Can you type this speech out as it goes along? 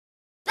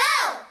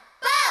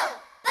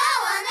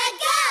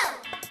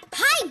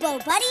Bo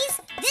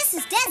buddies. This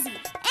is Dezzy, and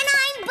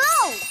I'm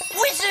Bo.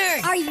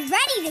 Wizard! Are you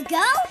ready to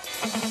go?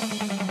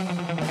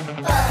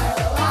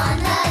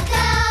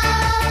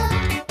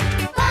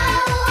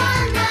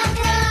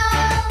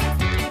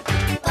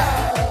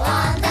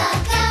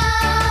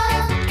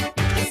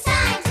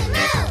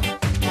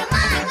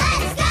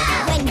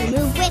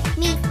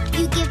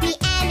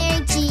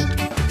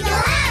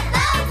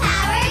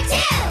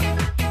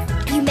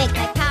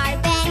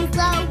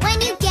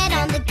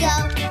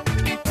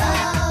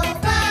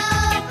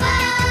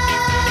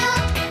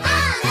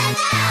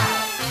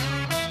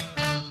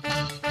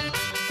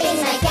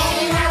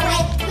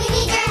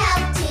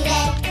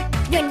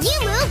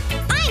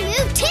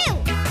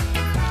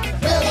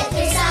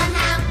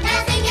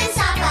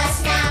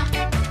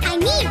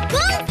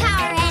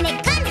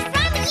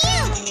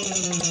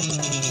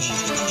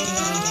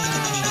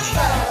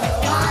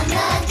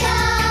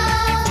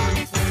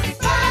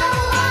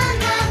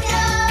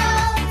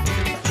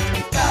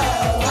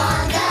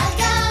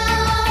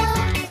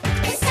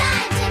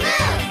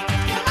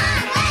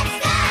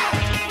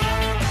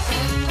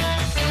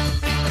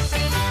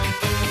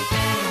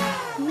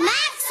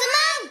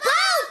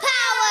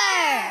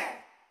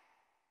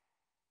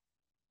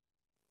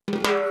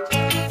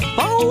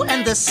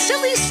 The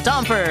Silly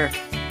Stomper.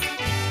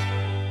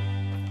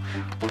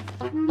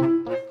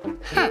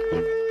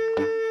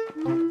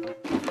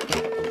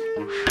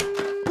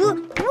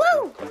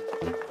 Woo!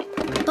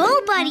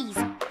 Bo buddies,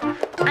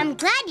 I'm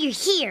glad you're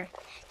here.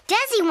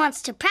 Dezzy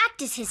wants to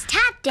practice his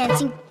tap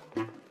dancing,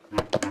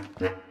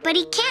 but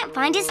he can't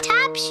find his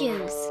tap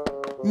shoes.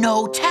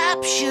 No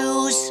tap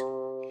shoes.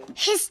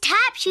 His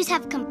tap shoes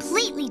have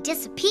completely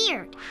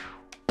disappeared.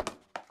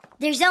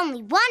 There's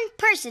only one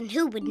person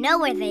who would know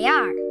where they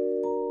are.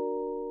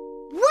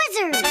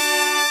 Wizard!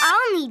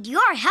 I'll need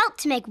your help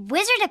to make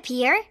Wizard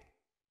appear.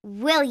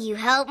 Will you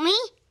help me?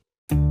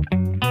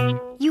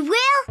 You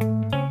will?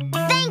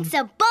 Thanks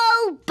a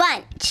Bo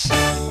bunch!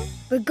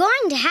 We're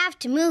going to have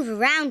to move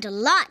around a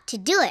lot to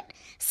do it,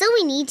 so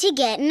we need to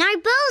get in our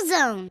Bo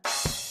zone.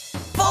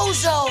 Bo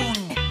zone!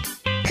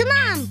 Come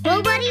on,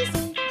 Bo buddies!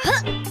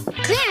 Huh.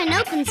 Clear an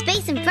open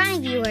space in front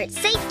of you where it's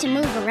safe to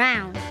move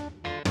around.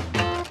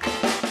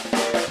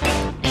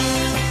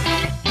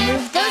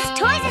 Move those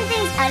toys and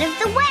things out of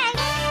the way.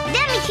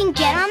 Then we can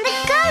get on the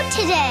go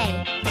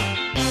today.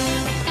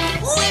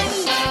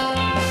 Whee!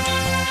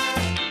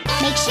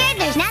 Make sure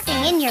there's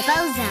nothing in your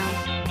Bo zone.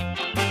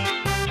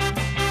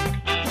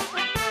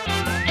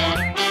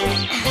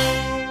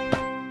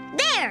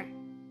 There!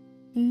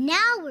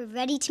 Now we're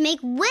ready to make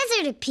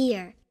Wizard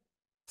appear.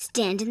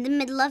 Stand in the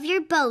middle of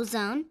your Bo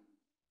zone.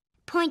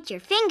 Point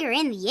your finger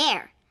in the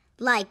air,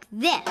 like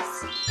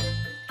this.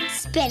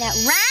 Spin it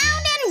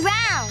round and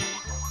round.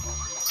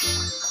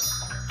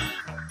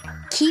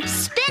 Keep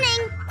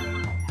spinning.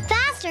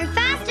 Faster,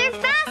 faster,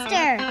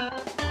 faster.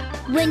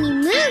 When you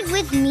move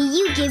with me,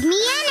 you give me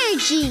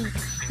energy.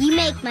 You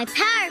make my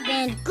power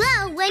band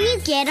glow when you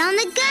get on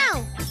the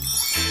go.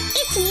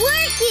 It's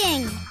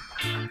working.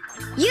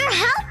 You're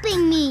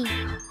helping me.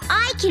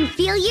 I can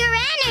feel your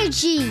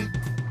energy.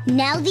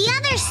 Now the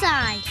other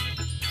side.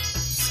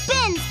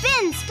 Spin,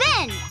 spin,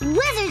 spin.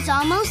 Wizard's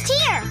almost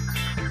here.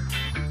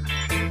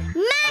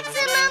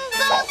 Maximum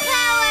Bo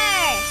power!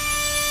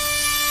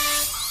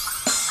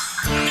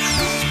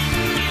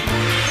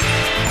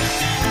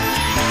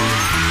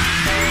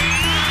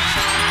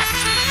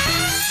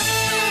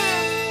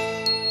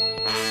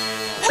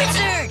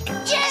 Wizard!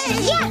 Yay!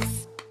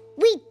 Yes!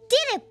 We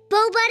did it,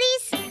 Bo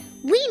buddies!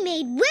 We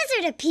made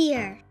Wizard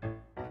appear.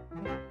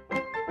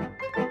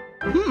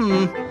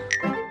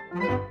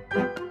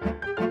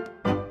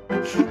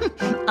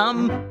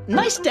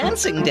 Nice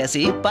dancing,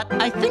 Dezzy, but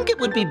I think it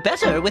would be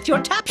better with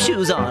your tap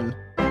shoes on.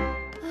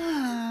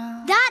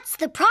 That's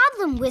the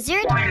problem,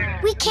 Wizard.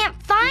 We can't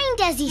find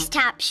Dezzy's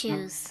tap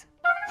shoes.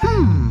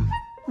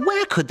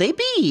 Where could they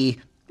be?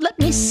 Let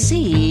me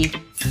see.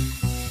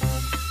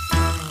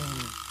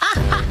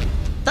 Aha!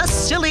 The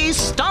Silly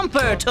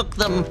Stomper took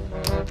them.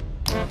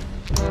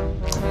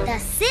 The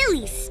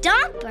Silly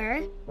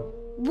Stomper?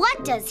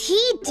 What does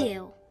he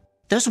do?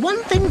 There's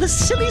one thing the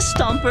Silly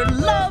Stomper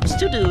loves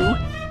to do.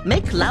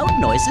 Make loud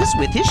noises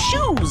with his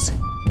shoes.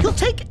 He'll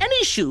take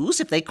any shoes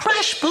if they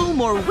crash,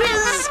 boom, or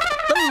whiz.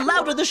 The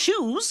louder the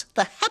shoes,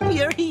 the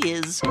happier he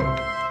is.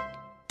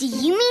 Do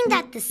you mean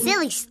that the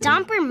Silly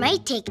Stomper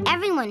might take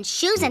everyone's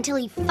shoes until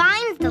he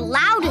finds the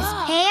loudest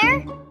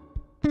pair?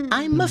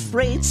 I'm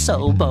afraid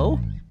so, Bo.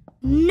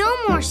 No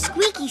more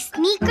squeaky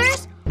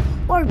sneakers?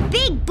 Or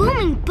big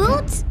booming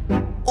boots?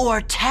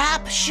 Or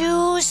tap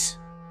shoes?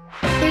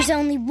 There's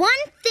only one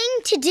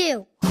thing to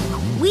do.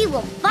 We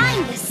will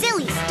find the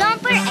Silly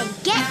Stomper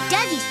and get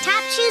Dezzy's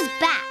tap shoes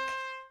back.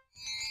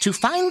 To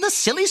find the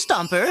Silly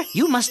Stomper,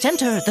 you must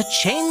enter the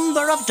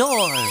Chamber of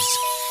Doors.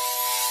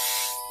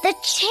 The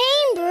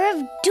Chamber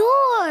of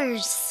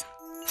Doors.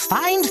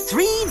 Find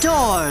 3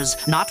 doors,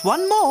 not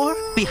one more.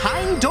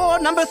 Behind door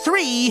number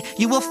 3,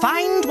 you will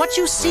find what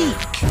you seek.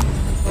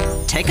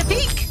 Take a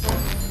peek.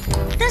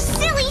 The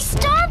Silly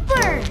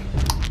Stomper!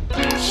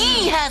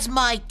 He has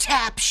my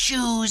tap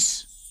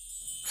shoes.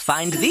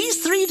 Find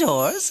these 3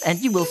 doors, and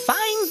you will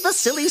find the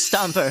Silly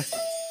Stomper.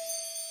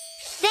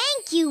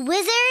 Thank you,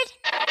 Wizard.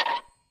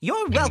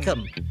 You're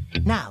welcome.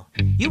 Now,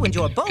 you and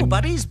your Bo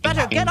buddies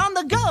better get on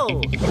the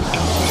go.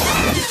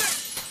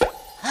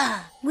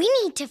 We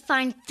need to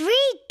find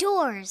 3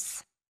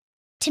 doors.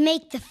 To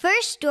make the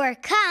first door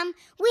come,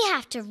 we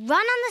have to run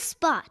on the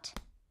spot.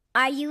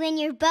 Are you in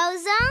your Bo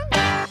zone?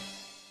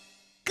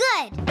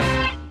 Good.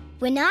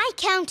 When I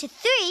count to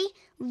 3,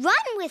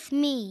 run with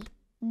me.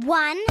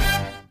 1,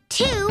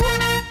 2, 3,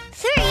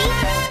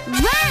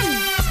 run!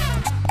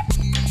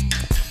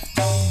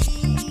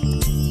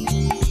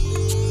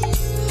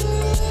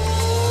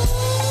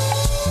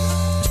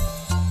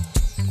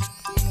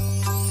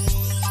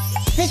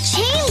 The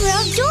Chamber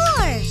of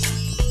Doors!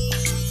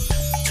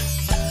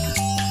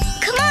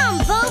 Come on,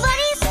 Bo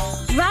Buddies!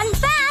 Run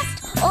fast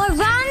or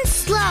run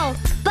slow,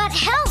 but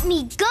help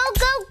me go,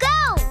 go,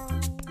 go!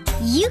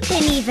 You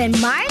can even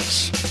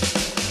march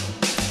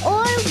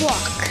or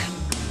walk,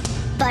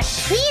 but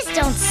please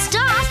don't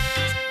stop.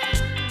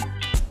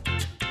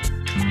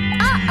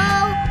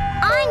 Uh-oh,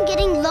 I'm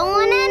getting low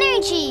on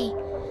energy.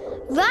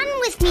 Run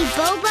with me,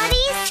 Bo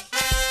Buddies.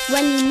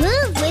 When you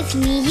move with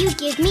me, you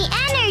give me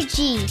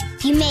energy.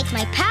 You make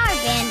my power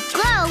band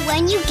glow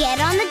when you get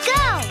on the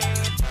go.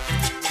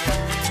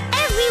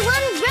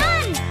 Everyone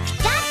run!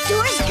 That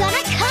door's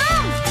gonna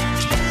come!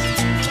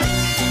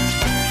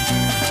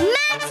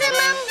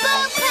 Maximum Bo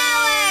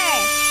power!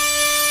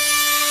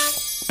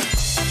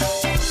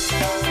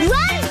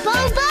 Run, Bo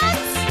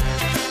Bugs!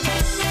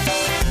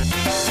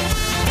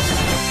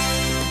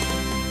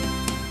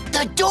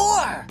 The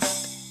door!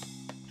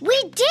 We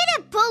did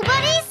it, Bo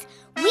Buddies!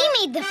 We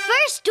made the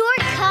first door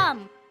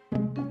come.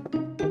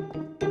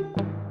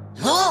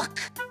 Look!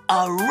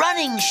 A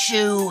running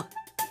shoe!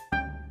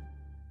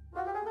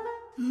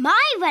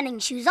 My running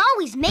shoes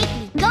always make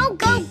me go,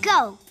 go,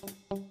 go.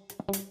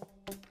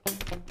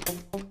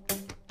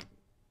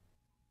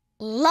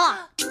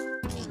 Locked.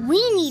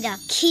 We need a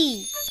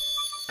key.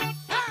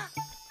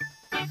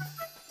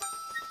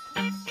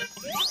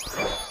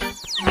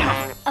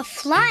 A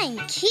flying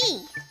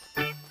key.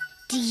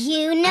 Do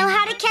you know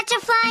how to catch a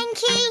flying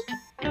key?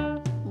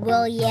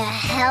 Will you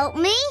help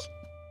me?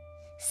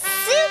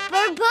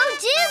 Super Bo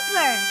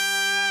Duper!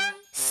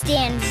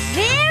 Stand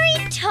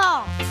very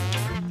tall.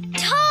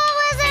 Tall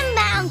as a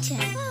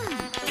mountain.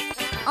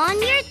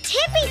 On your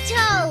tippy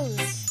toes.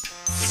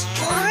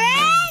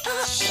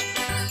 Stretch!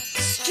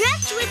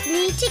 Stretch with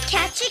me to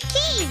catch a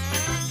key.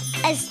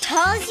 As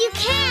tall as you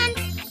can.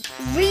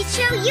 Reach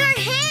out your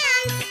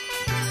hands.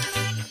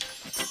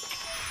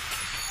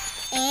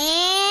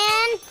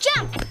 And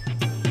jump.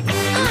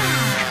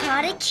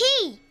 Caught a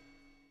key.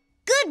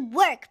 Good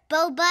work,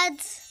 Bo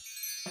Buds.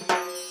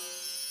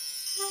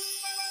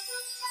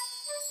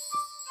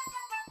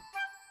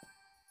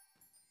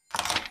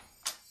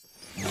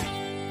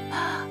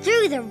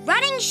 Through the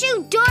running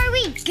shoe door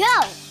we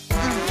go.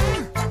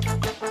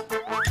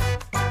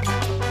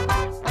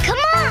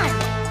 Come on.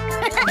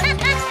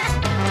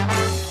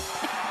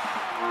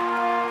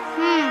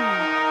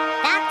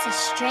 That's a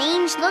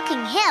strange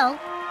looking hill.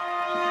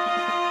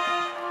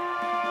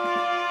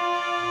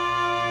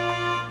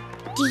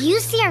 Do you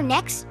see our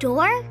next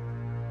door?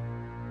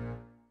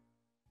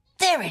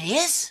 There it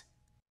is.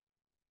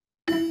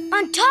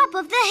 On top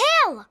of the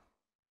hill.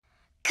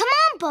 Come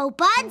on, Bo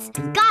Buds.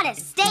 Gotta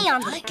stay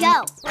on the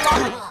go.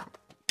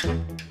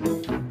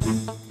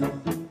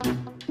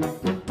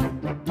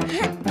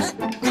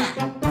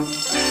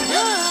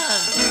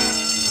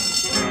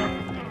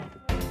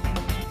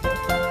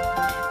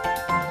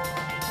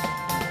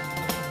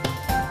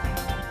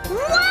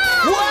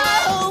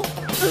 Whoa!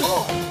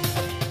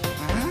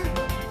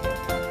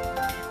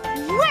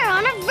 We're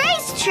on a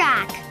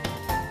racetrack.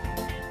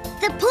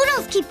 The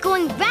poodles keep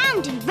going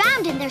round and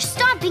round in their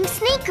stomping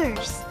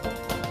sneakers.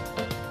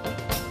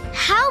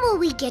 How will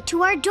we get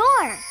to our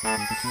door?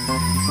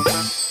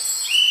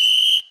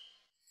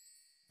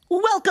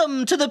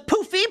 Welcome to the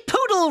Poofy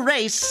Poodle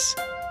Race.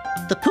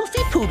 The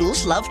Poofy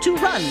Poodles love to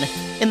run.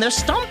 In their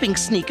stomping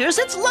sneakers,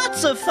 it's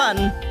lots of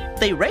fun.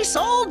 They race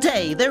all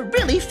day. They're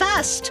really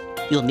fast.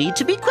 You'll need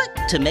to be quick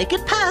to make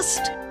it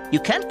past. You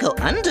can't go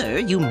under.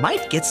 You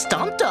might get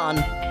stomped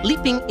on.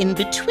 Leaping in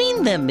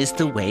between them is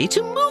the way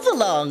to move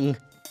along.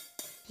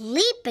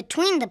 Leap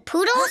between the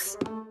poodles?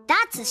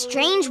 That's a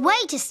strange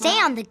way to stay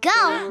on the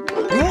go.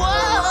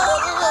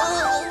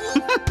 Whoa!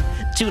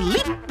 To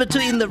leap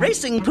between the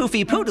racing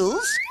Poofy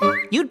Poodles,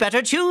 you'd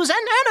better choose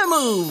an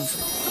Animove.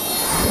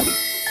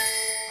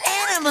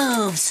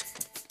 Animoves!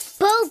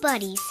 Bo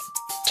Buddies,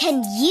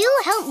 can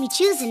you help me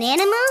choose an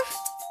Animove?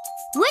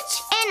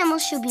 Which animal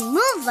should we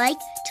move like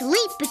to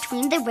leap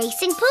between the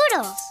racing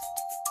poodles?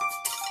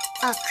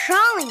 A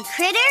crawling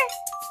critter?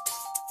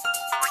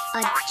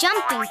 A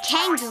jumping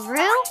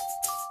kangaroo?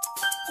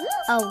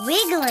 A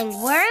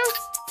wiggling worm?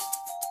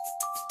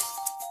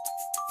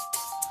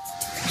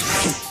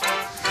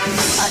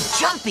 A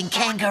jumping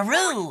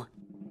kangaroo!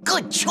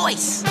 Good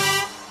choice!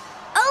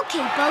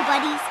 Okay, Bo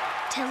Buddies,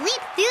 to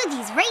leap through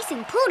these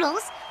racing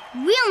poodles,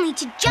 we'll need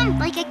to jump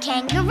like a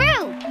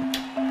kangaroo.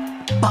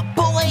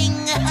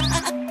 Ba-boing!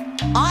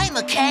 I'm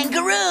a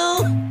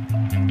kangaroo!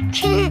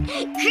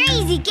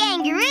 Crazy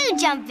kangaroo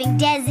jumping,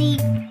 Dezzy.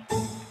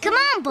 Come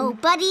on, Bo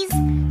buddies.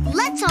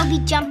 Let's all be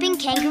jumping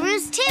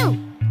kangaroos too.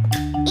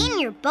 In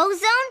your bow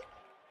zone?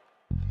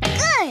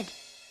 Good.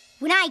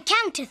 When I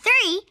count to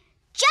 3,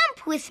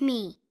 jump with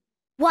me.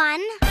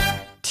 1,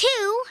 2,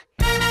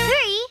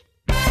 3,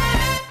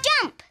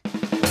 jump.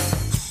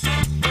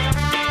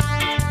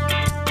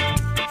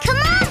 Come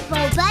on,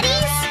 Bo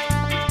buddies.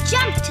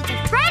 Jump to the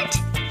front,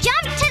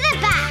 jump to the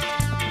back.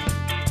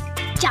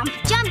 Jump,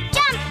 jump,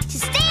 jump to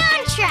stay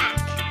on track.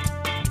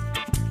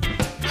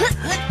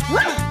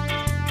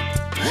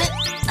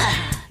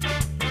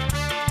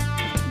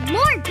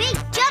 More big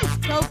jumps,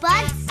 Bo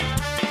buds.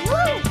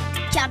 Woo!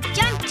 Jump,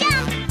 jump,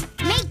 jump.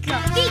 Make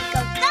your feet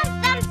go thump,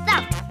 thump,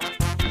 thump.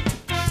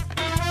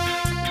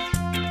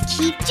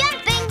 Keep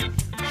jumping.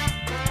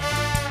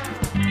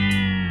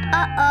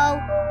 Uh-oh.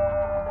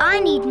 I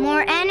need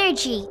more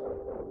energy.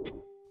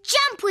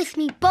 Jump with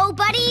me, Bo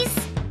buddies.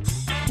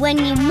 When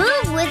you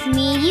move with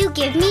me, you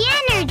give me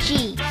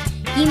energy.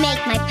 You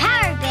make my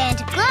power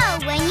band glow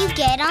when you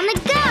get on the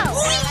go.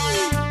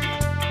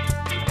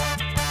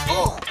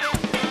 Oh.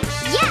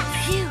 Yes,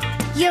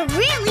 you're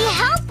really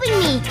helping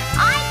me.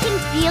 I can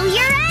feel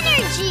your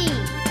energy.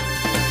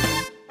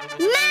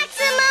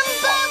 Maximum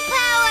bow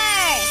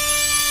power.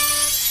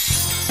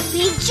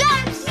 Big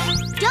jumps.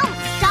 Don't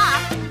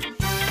stop.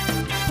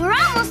 We're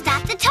almost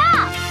at the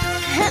top.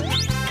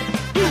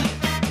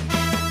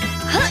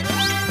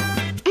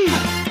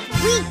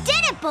 We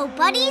did it, Bo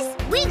buddies.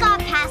 We got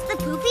past the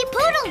poofy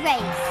poodle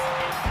race.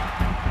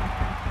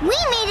 We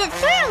made it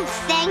through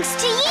thanks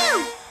to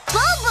you.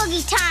 Bo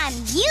boogie time.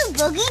 You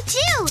boogie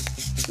too.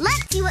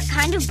 Let's see what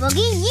kind of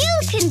boogie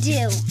you can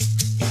do.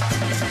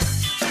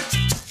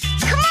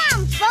 Come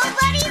on, Bo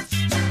buddies.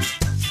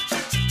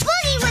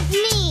 Boogie with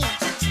me.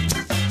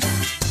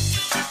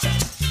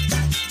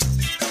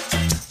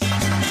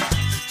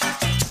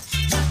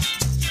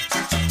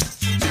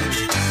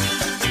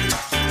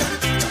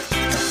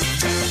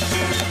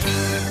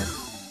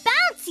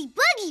 Bouncy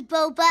boogie,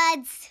 Bo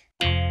buds.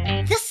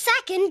 The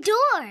second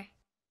door.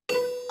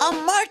 A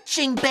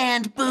marching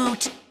band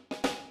boot.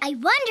 I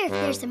wonder if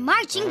there's a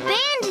marching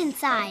band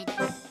inside.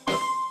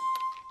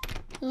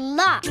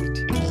 Locked.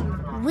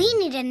 We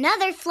need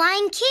another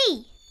flying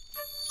key.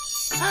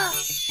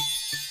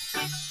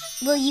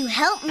 Will you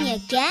help me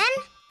again?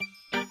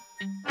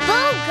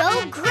 Bo,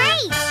 go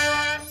great!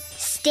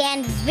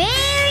 Stand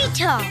very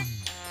tall.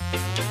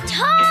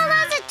 Tall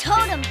as a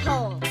totem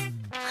pole.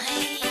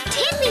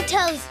 Tippy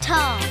toes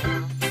tall.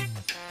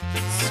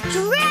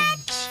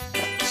 Stretch.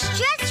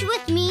 Stretch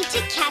with me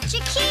to catch a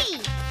key.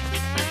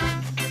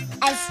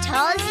 As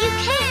tall as you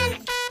can,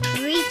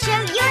 reach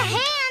out your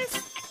hands.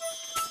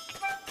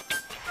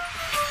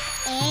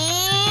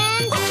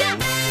 And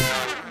jump.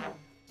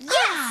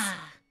 Yes!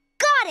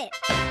 Got it!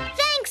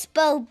 Thanks,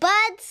 Bo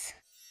buds.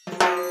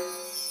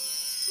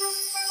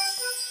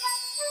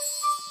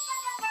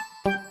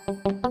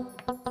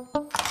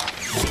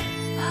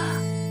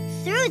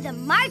 Through the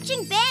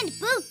marching band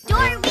boot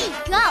door we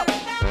go.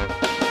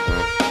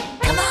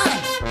 Come on!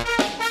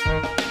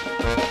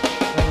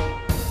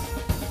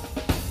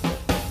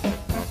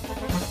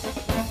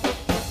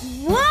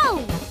 Whoa!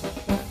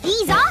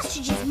 These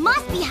ostriches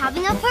must be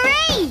having a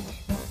parade.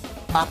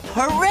 A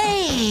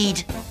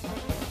parade!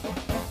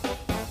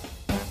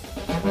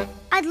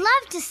 I'd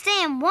love to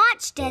stay and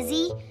watch,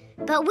 Dezzy,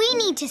 but we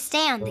need to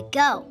stay on the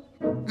go.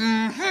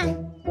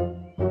 Mm-hmm.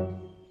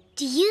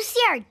 Do you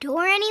see our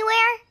door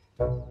anywhere?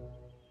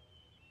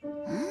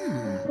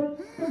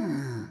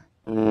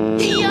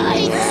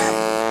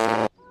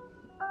 Yikes!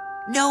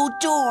 No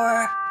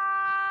door.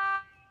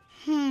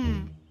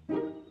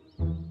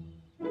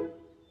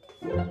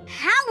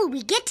 How will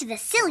we get to the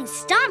Silly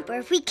Stomper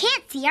if we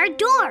can't see our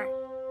door?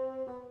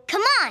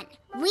 Come on,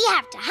 we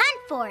have to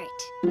hunt for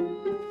it.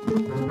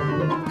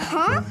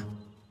 Huh?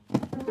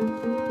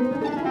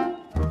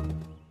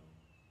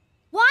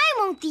 Why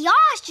won't the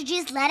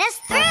ostriches let us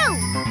through?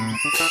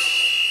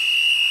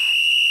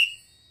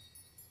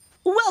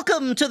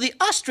 Welcome to the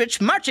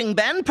Ostrich Marching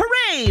Band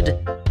Parade!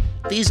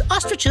 These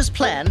ostriches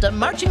planned a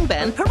marching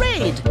band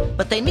parade,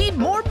 but they need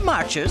more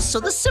marchers so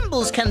the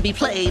cymbals can be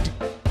played.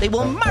 They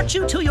will march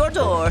you to your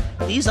door.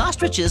 These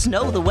ostriches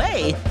know the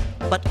way,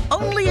 but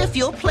only if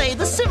you'll play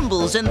the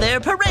cymbals in their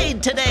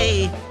parade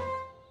today.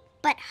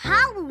 But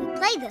how will we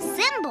play the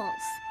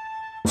cymbals?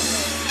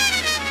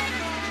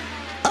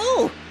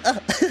 Oh,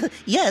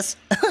 yes.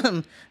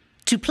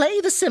 To play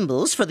the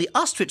cymbals for the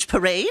ostrich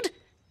parade,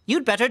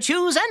 you'd better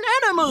choose an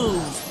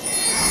animove.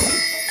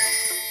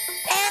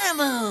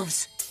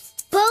 Animoves!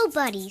 Bo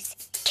buddies,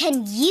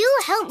 can you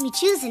help me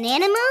choose an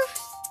animove?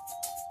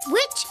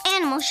 Which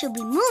animal should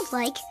we move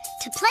like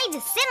to play the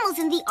cymbals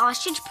in the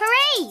ostrich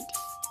parade?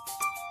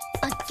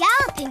 A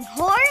galloping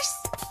horse?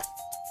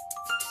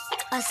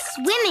 A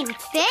swimming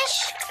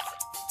fish?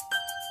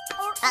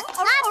 A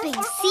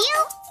clapping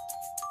seal?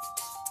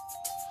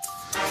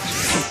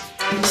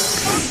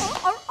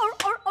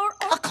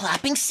 A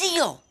clapping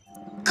seal!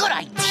 Good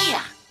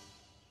idea!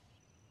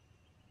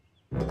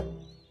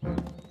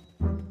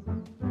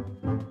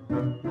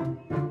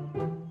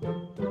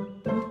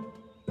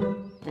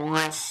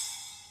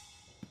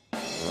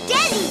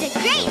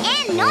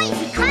 a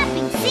noisy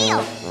clapping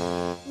seal.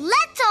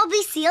 Let's all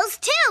be seals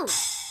too.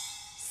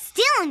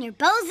 Still in your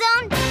bow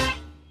zone?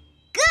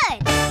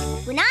 Good.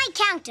 When I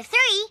count to 3,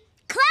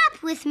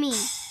 clap with me.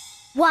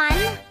 1,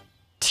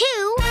 2,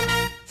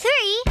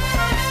 3,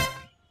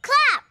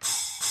 clap.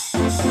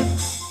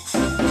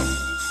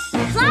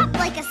 Clap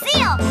like a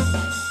seal.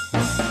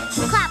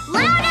 Clap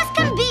loud as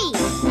can be.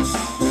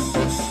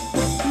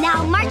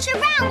 Now march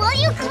around while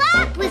you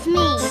clap with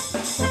me.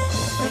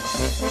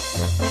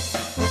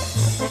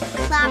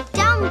 Clap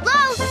down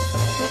low,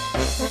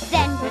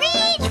 then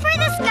reach for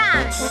the sky.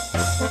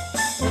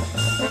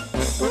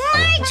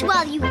 March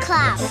while you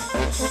clap.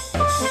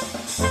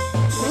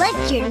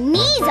 Lift your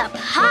knees up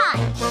high.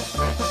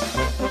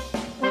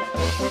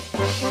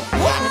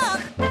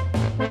 Walk!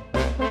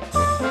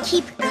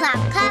 Keep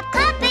clap, clap,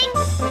 clapping.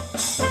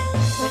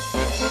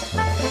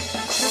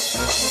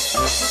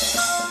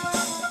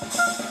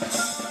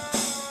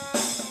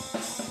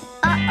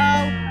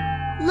 Uh-oh,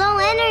 low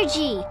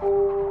energy.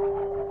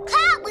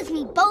 Clap with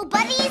me, bow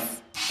buddies.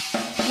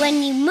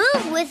 When you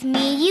move with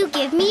me, you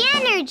give me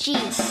energy.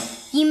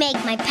 You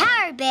make my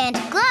power band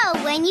glow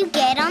when you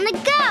get on the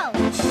go.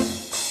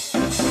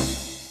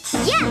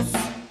 Yes,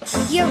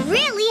 you're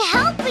really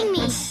helping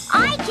me.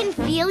 I can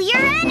feel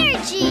your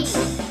energy.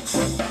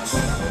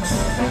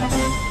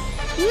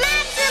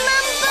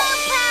 Maximum bow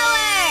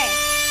power!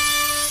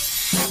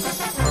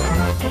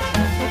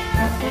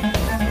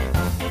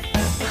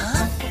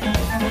 Huh?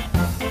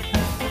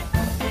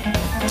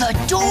 The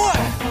door!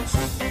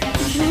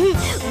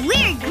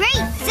 We're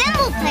great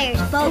cymbal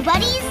players, bow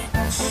buddies.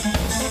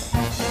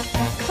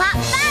 Clap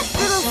fast,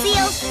 little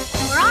seals.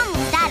 We're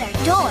almost at our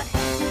door.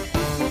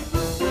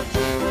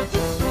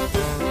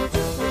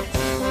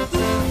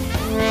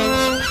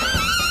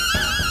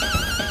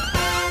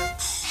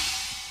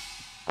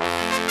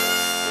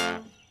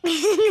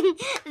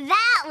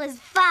 That was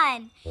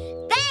fun.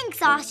 Thanks,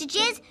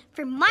 sausages,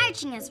 for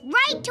marching us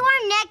right to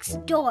our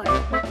next door.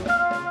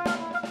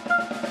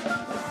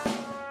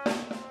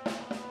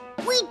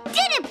 We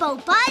did it, Bo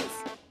Buds!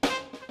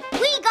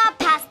 We got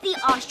past the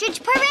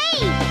ostrich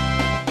parade!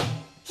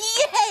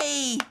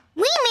 Yay!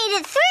 We made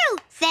it through,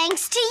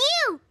 thanks to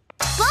you!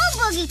 Bo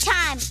boogie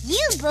time!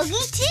 You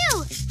boogie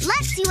too!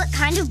 Let's see what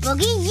kind of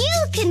boogie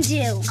you can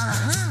do!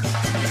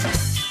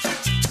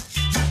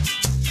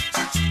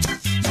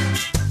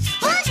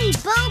 Boogie,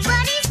 Bo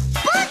Buddies,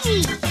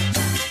 boogie!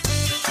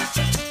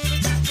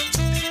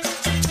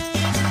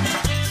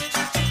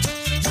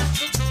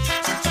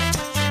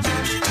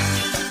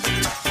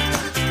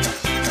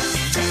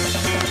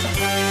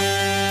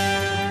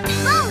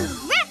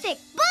 Bo-rific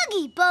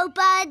boogie, Bo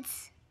Buds!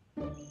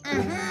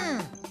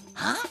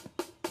 Huh?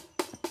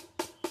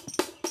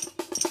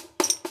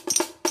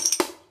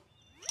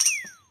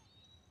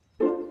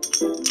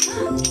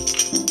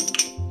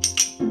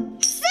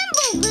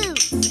 Cymbal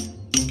boots!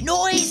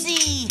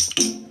 Noisy!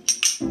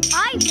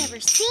 I've never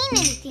seen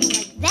anything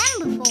like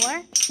them before.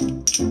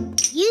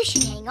 You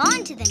should hang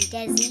on to them,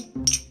 Dezzy.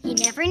 You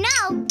never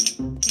know.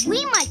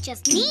 We might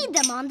just need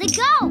them on the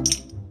go.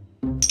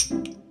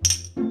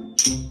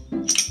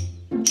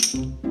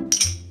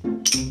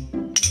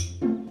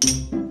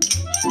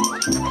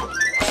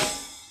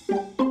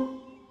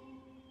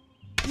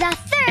 The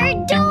third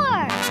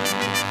door!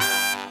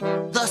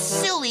 The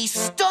Silly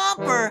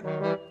Stomper!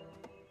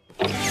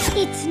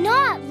 It's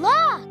not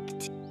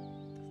locked.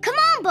 Come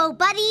on, Bo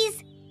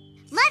Buddies.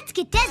 Let's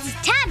get Dezzy's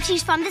tab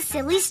shoes from the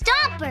Silly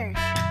Stomper.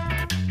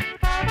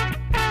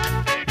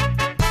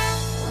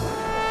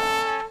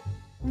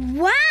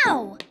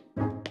 Wow!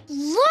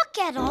 Look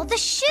at all the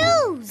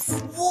shoes.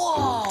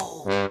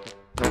 Whoa!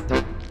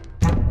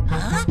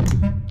 Huh?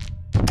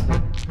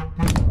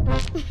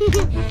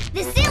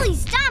 The Silly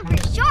Stomper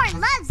sure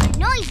loves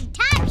your noisy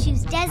tap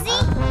shoes,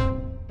 Dezzy.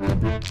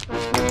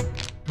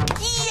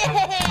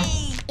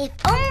 Yay! If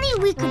only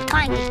we could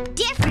find a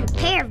different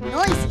pair of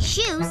noisy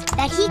shoes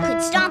that he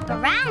could stomp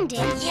around in.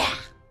 Yeah.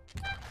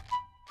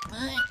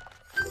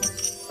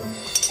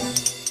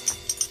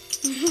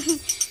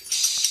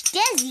 Shh,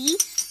 Dezzy,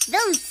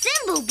 those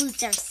cymbal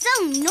boots are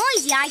so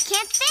noisy I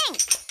can't think.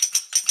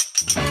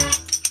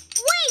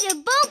 Wait a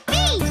Bo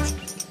beat!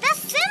 The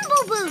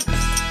cymbal boots!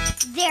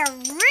 They're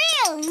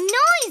real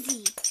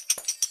noisy.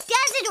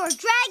 Desert or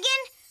dragon,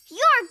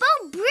 you're Bo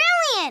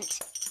brilliant.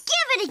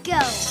 Give it a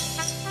go.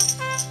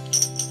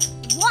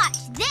 Watch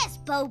this,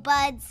 Bo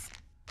Buds.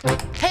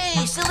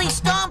 Hey, Silly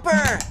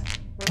Stomper!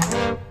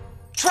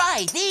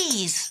 Try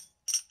these!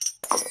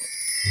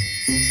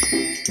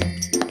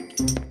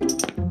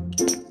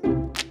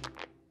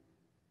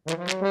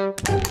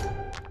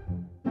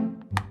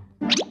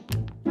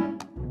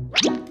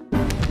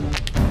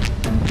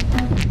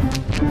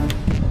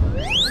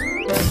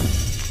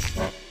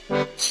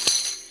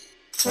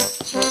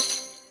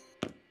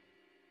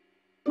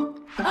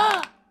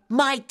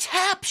 My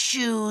tap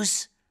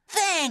shoes!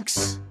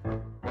 Thanks!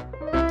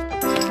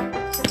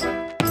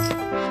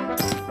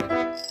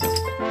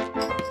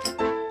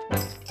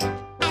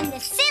 And the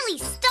Silly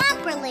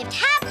Stomper lived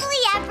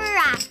happily ever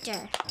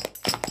after.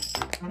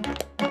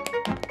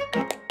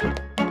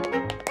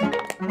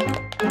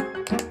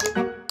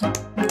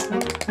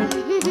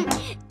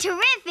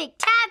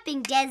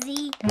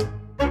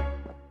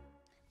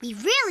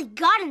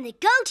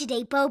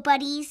 today, Bo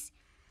Buddies.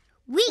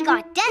 We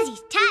got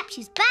Dezzy's tap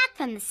shoes back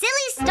from the Silly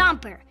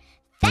Stomper,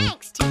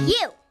 thanks to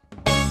you.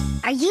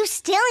 Are you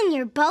still in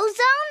your bow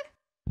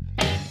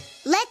zone?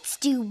 Let's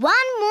do one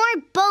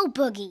more bow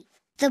boogie.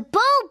 The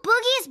bow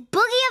boogiest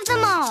boogie of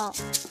them all.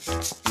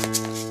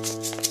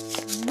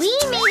 We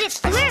made it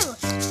through,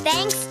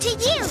 thanks to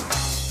you.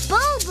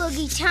 Bow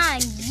boogie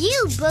time,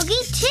 you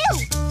boogie too.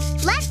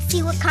 Let's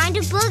see what kind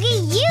of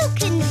boogie you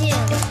can do.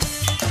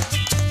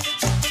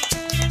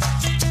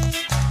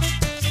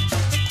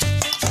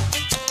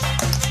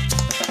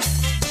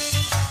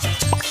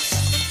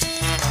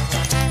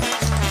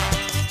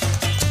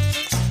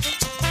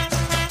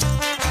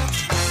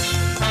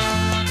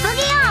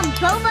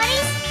 Bo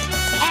Buddies,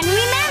 and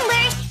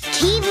remember,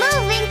 keep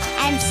moving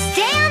and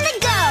stay on the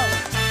go.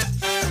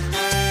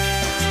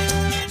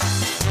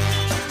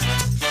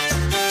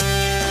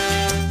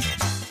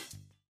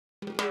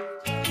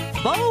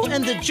 Bo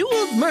and the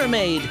Jeweled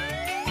Mermaid.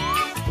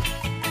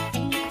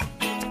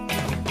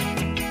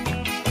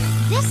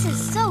 This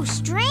is so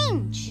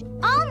strange.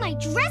 All my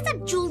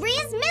dress-up jewelry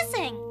is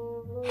missing.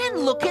 And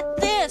look at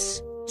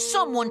this.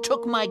 Someone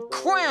took my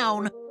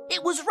crown.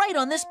 It was right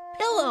on this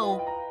pillow.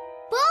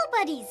 Bo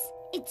Buddies,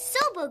 it's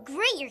so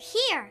great you're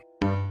here.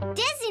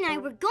 Dezzy and I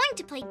were going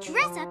to play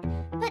dress-up,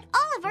 but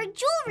all of our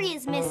jewelry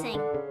is missing.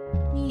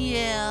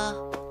 Yeah.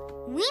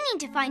 We need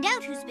to find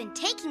out who's been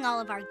taking all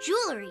of our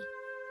jewelry.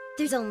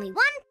 There's only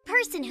one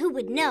person who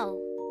would know.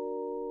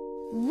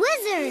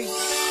 Wizard!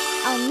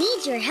 I'll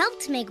need your help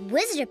to make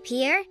Wizard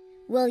appear.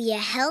 Will you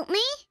help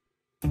me?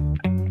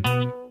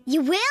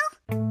 You will?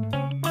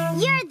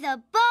 You're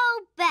the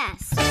Bo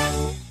Best.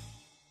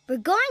 We're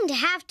going to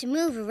have to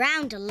move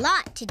around a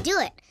lot to do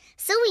it,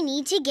 so we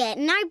need to get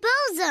in our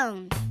bow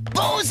zone.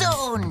 Bow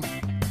zone!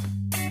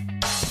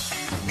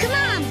 Come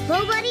on,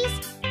 Bo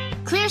Buddies.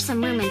 Clear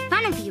some room in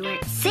front of you where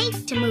it's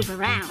safe to move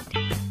around.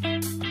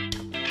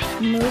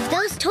 Move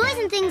those toys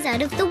and things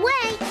out of the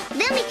way,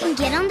 then we can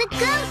get on the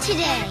go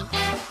today.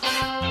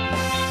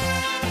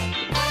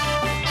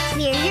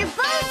 Clear your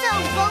bow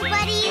zone, Bo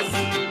Buddies.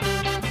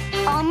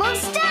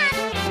 Almost done.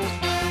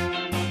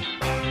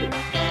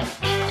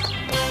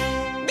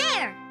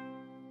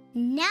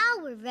 Now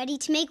we're ready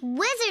to make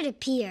Wizard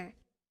appear.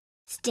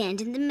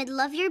 Stand in the middle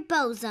of your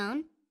bow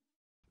zone.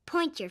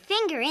 Point your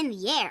finger in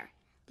the air,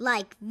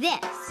 like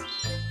this.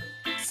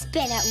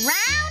 Spin it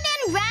round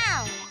and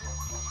round.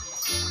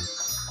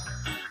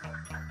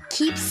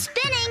 Keep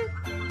spinning.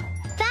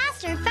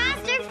 Faster,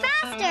 faster,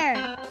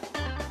 faster.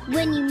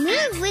 When you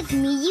move with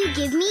me, you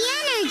give me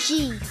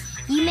energy.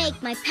 You make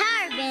my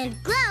power band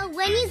glow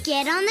when you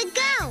get on the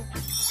go.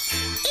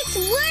 It's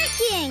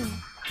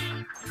working.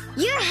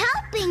 You're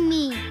helping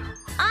me.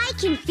 I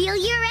can feel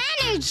your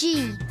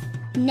energy.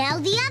 Now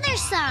the other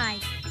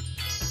side.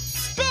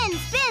 Spin,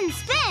 spin,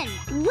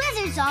 spin.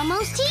 Wizard's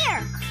almost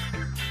here.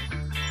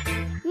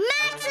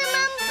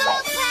 Maximum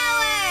bow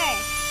power!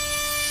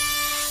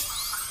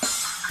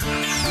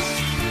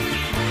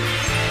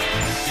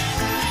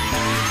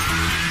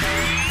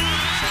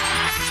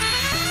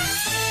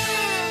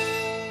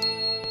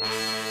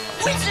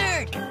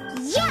 Wizard!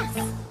 Yes!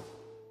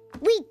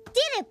 We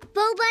did it,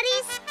 Bo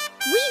Buddies.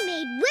 We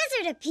made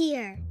Wizard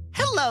appear.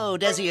 Hello,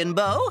 Dezzy and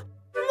Bo.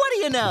 What do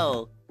you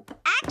know?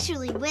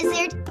 Actually,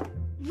 Wizard,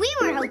 we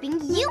were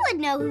hoping you would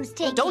know who's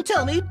taking... Don't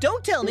tell me,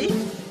 don't tell me.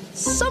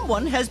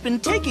 Someone has been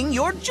taking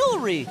your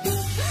jewelry.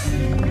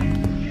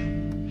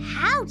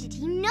 How did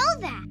he know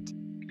that?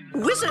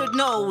 Wizard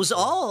knows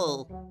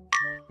all.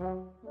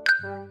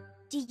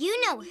 Do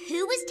you know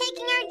who was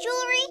taking our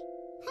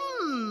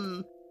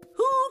jewelry?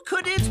 Who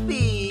could it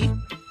be?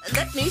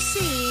 Let me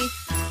see.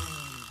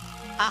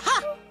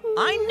 Aha!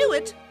 I knew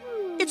it.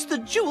 It's the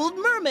Jeweled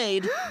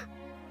Mermaid.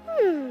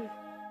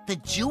 The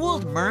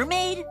Jeweled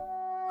Mermaid?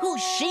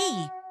 Who's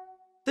she?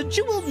 The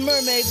Jeweled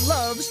Mermaid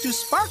loves to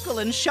sparkle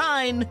and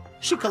shine.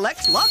 She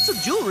collects lots of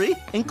jewelry,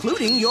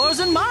 including yours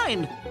and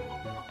mine.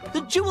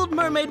 The Jeweled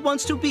Mermaid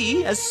wants to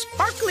be as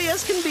sparkly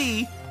as can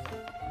be,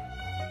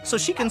 so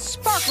she can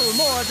sparkle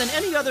more than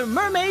any other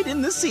mermaid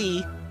in the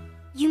sea.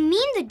 You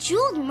mean the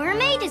Jeweled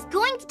Mermaid is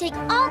going to take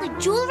all the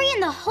jewelry in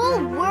the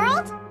whole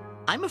world?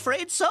 I'm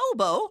afraid so,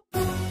 Bo.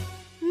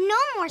 No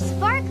more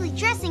sparkly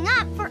dressing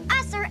up for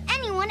us or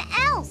anyone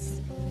else.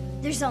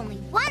 There's only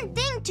one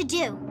thing to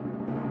do.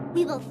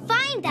 We will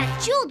find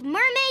that Jeweled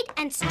Mermaid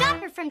and stop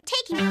her from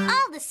taking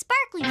all the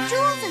sparkly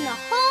jewels in the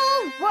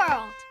whole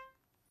world.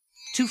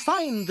 To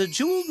find the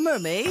Jeweled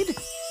Mermaid,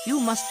 you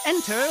must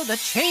enter the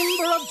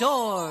Chamber of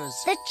Doors.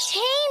 The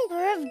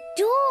Chamber of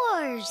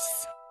Doors.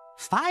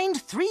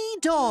 Find 3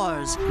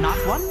 doors, not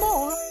one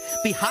more.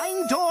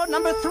 Behind door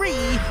number 3,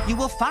 you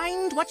will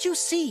find what you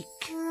seek.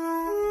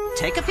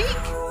 Take a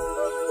peek.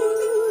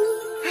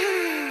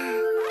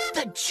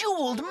 The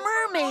Jeweled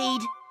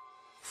Mermaid!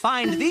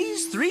 Find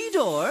these 3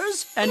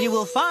 doors, and you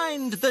will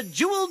find the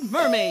Jeweled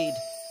Mermaid.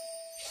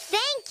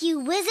 Thank you,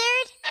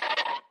 Wizard.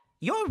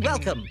 You're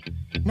welcome.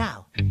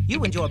 Now,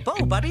 you and your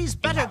Bo Buddies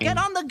better get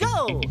on the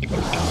go.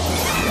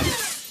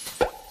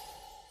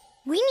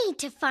 We need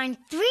to find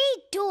 3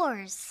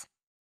 doors.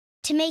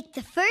 To make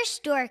the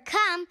first door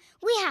come,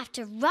 we have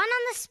to run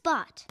on the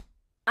spot.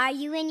 Are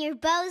you in your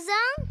bow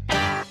zone?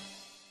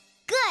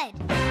 Good.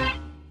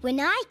 When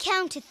I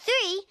count to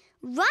 3,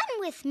 run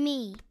with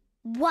me.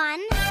 1,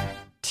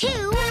 2,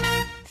 3,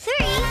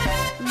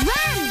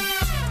 run!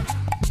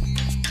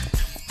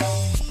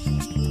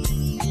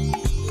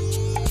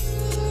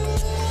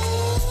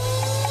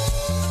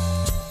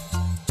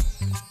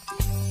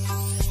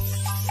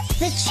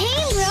 The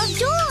chamber of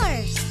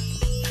doors.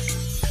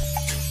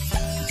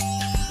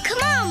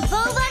 Come on,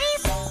 Bo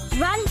Buddies.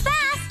 Run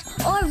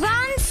fast or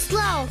run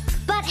slow.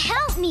 But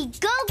help me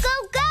go,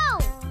 go, go.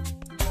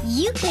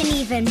 You can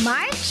even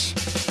march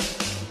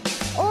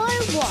or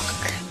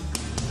walk.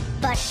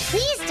 But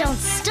please don't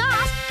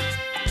stop.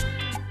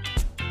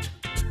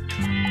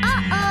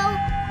 Uh-oh,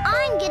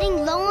 I'm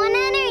getting low on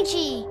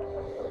energy.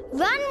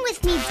 Run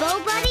with me, Bo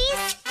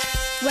Buddies.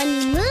 When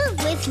you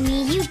move with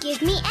me, you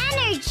give me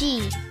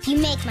energy. You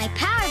make my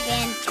power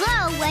band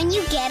glow when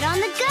you get on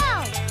the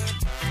go.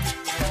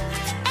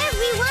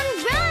 Everyone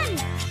run!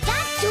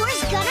 That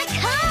door's gonna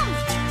come!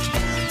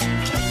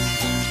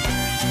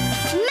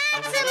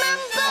 Maximum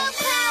bow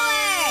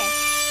power!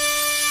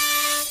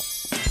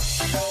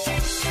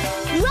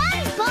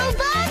 Run, Bo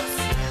Bugs!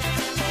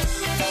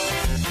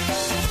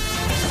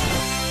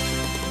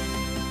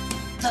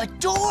 The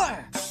door!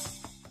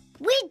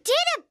 We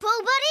did it, Bo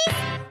Buddies!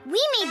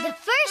 We made the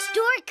first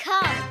door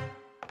come.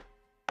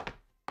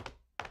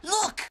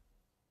 Look!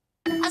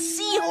 A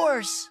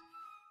seahorse!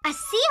 A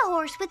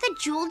seahorse with a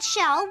jeweled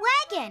shell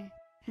wagon.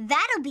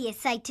 That'll be a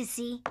sight to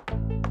see.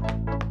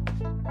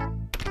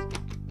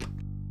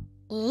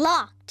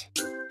 Locked.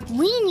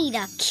 We need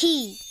a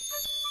key.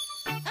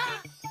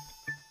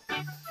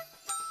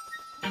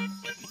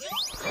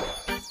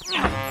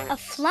 A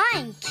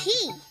flying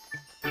key.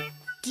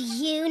 Do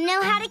you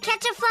know how to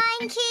catch a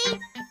flying key?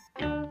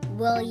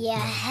 Will you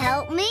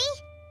help me?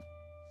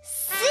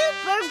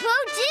 Super Bo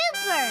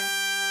Duper!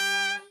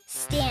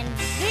 Stand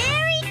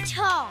very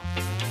tall.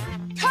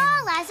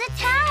 Tall as a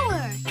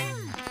tower.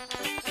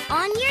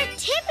 On your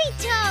tippy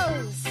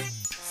toes.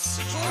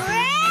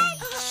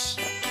 Stretch!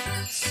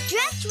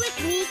 Stretch with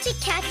me to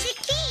catch a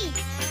key.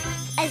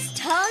 As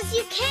tall as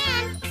you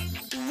can.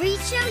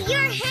 Reach out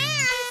your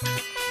hands.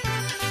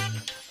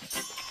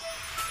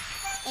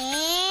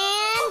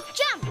 And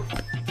jump.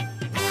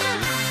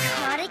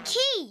 Caught a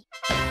key.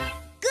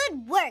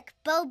 Good work,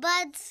 Bo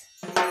Buds.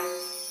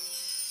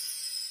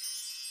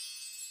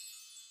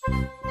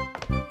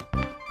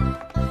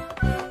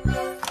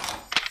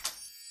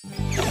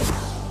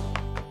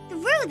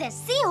 Through the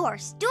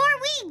seahorse door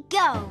we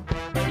go.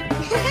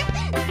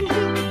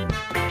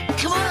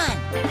 Come on!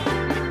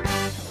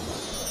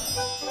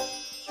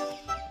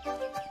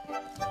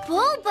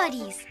 Bo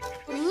Buddies,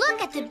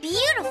 look at the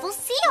beautiful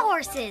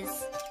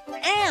seahorses.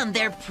 And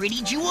their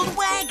pretty jeweled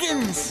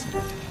wagons.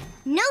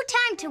 No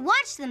time to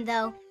watch them,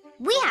 though.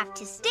 We have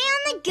to stay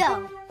on the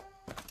go.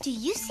 Do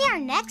you see our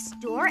next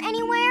door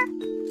anywhere?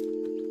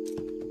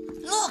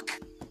 Look!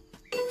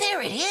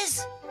 There it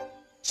is!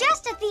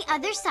 Just at the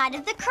other side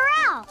of the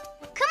corral.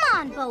 Come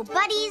on, Bo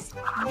Buddies.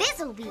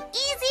 This'll be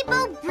easy,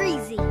 Bo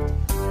Breezy.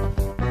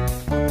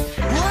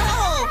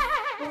 Whoa!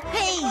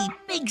 Hey,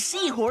 big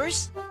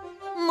seahorse.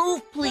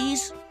 Move,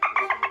 please.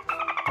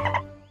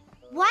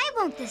 Why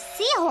won't the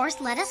seahorse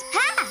let us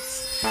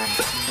pass?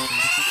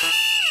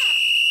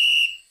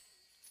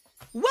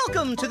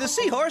 Welcome to the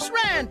Seahorse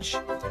Ranch.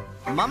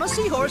 Mama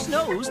Seahorse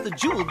knows the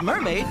Jeweled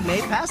Mermaid may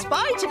pass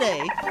by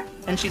today,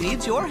 and she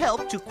needs your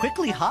help to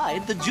quickly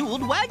hide the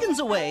jeweled wagons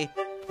away.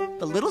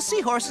 The little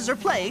seahorses are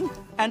playing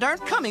and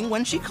aren't coming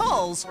when she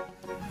calls.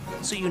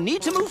 So you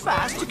need to move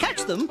fast to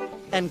catch them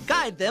and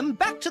guide them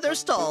back to their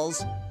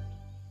stalls.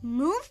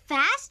 Move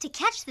fast to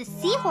catch the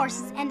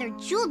seahorses and their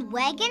jeweled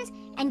wagons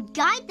and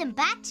guide them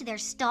back to their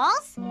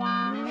stalls?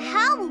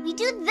 How will we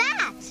do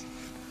that?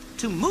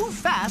 To move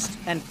fast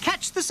and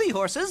catch the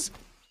seahorses,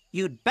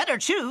 you'd better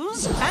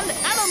choose an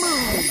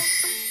Animove.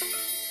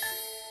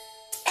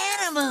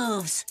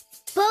 Animoves!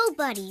 Bo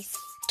Buddies,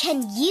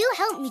 can you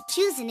help me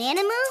choose an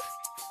Animove?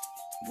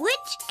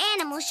 Which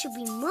animal should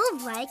we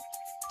move like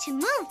to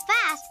move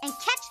fast and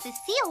catch the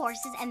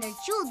seahorses and their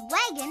jeweled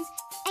wagons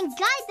and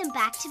guide them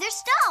back to their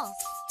stalls?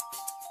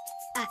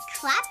 A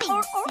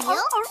clapping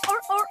seal?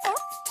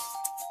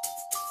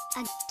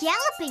 A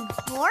galloping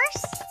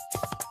horse?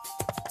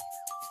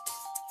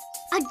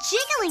 A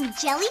jiggling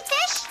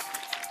jellyfish?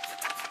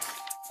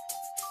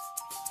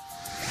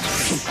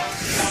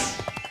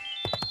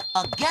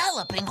 A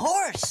galloping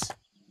horse!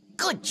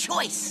 Good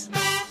choice!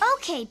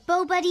 Okay,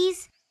 Bo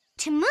Buddies.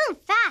 To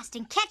move fast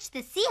and catch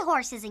the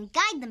seahorses and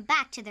guide them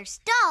back to their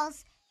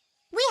stalls,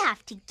 we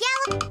have to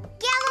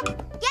gallop,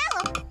 gallop,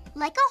 gallop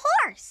like a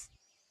horse.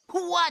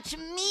 Watch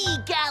me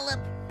gallop!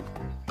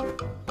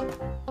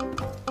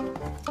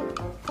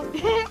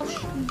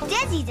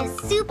 Dezzy's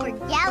a super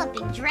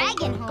galloping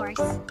dragon horse.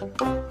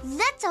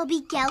 Let's all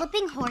be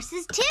galloping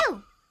horses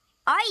too.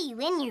 Are you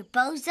in your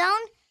bow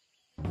zone?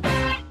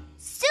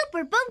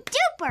 Super Bo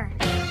Duper!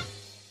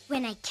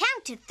 When I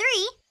count to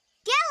 3,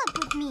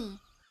 gallop with me.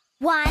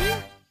 1,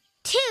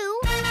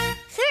 2,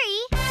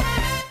 3,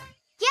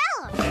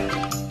 gallop!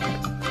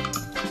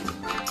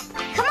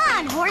 Come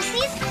on,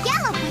 horsies,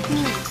 gallop with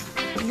me.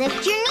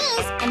 Lift your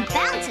knees and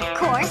bounce, of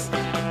course.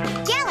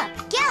 Gallop,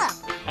 gallop,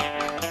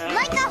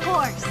 like a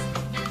horse.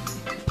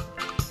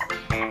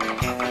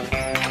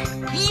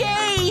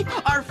 Yay!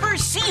 Our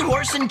first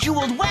seahorse and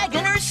jeweled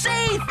wagon are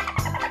safe!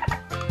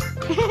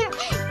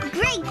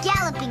 Great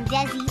galloping,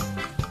 Dezzy.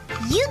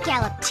 You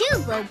gallop too,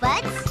 Bo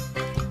Buds.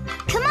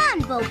 Come on,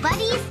 Bo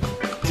Buddies.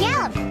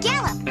 Gallop,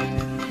 gallop.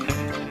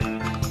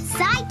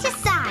 Side to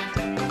side.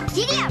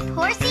 Giddy up,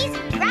 horsies.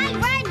 Ride,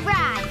 ride,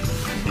 ride.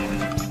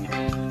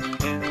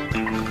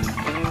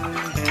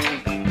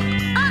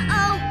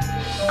 Uh-oh.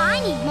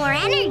 I need more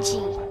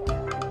energy.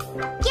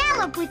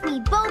 Gallop with me,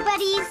 Bo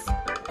Buddies.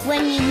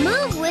 When you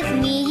move with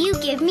me, you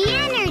give me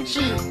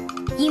energy.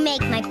 You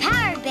make my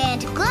power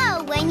band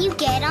glow when you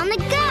get on the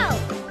go.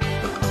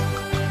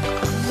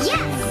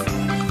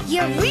 Yes!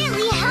 You're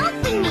really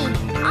helping me.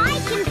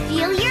 I can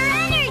feel your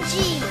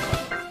energy.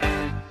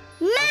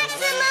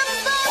 Maximum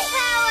bow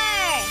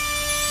power!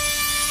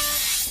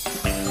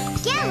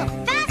 Gallop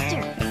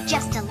faster,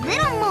 just a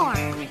little more.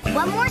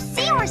 One more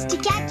seahorse to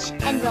catch,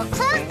 and we'll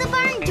close the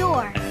barn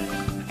door.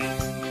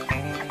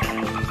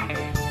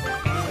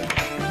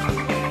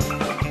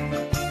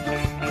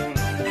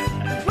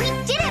 We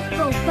did it,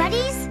 Bo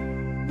Buddies!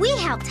 We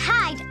helped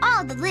hide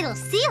all the little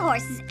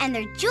seahorses and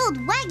their jeweled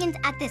wagons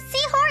at the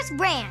Seahorse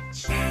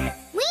Ranch.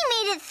 We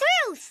made it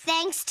through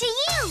thanks to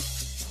you.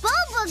 Bo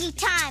Boogie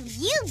time,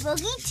 you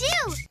boogie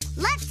too.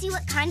 Let's see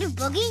what kind of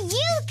boogie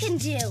you can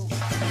do.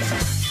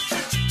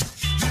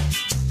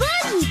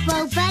 Boogie,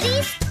 Bo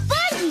Buddies,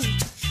 boogie!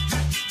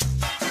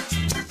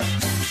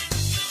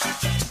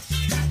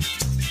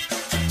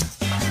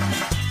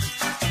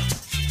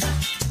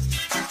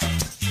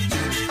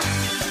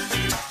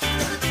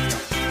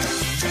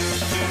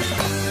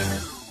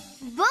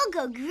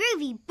 Bogo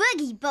groovy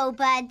boogie, Bo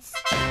Buds.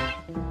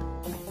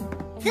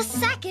 The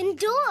second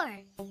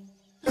door.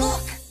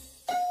 Look!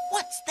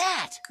 What's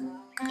that?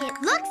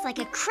 It looks like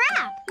a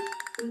crab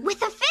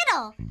with a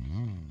fiddle.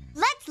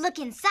 Let's look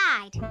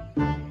inside.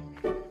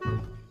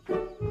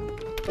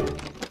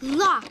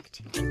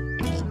 Locked.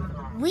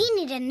 We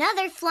need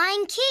another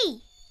flying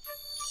key.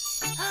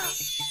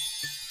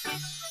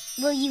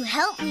 Will you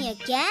help me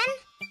again?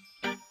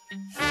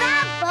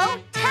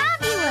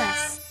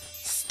 Fab-bo-tabulous.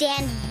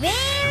 Stand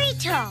very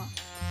tall.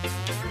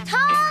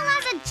 Tall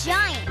as a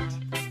giant.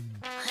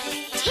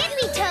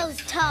 Tippy-toes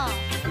tall.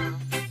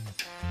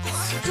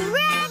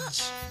 Stretch!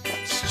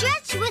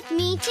 Stretch with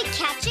me to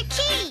catch a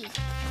key.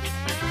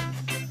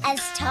 As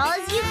tall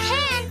as you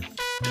can.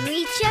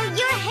 Reach out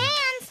your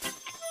hands.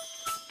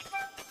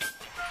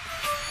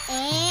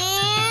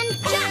 And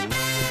jump!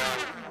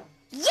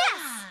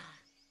 Yes!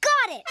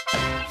 Got it!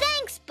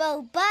 Thanks,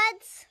 Bo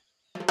Buds.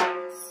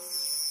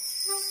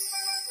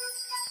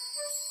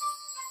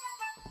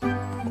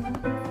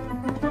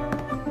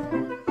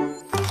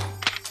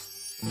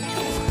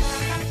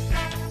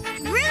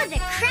 Through the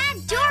crab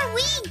door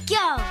we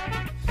go.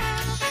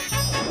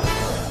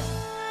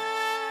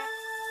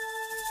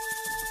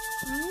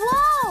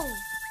 Whoa!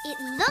 It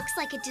looks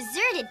like a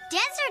deserted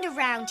desert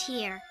around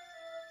here.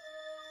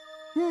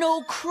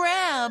 No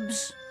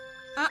crabs.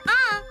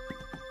 Uh-uh.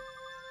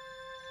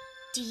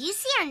 Do you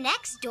see our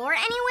next door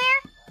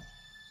anywhere?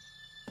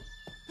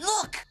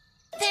 Look!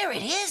 There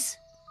it is.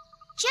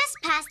 Just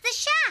past the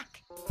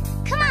shack.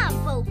 Come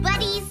on, Bo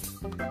Buddies.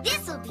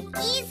 This'll be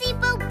easy,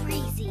 Bo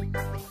Breezy.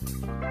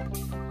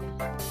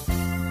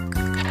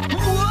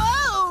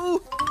 Whoa!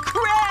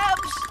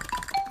 Crabs!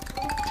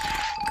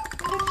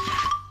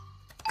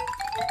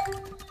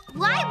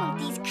 Why won't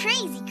these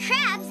crazy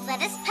crabs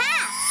let us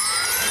pass?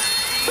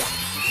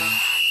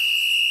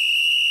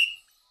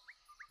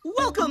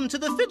 Welcome to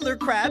the Fiddler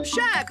Crab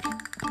Shack.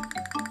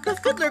 The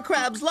fiddler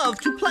crabs love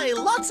to play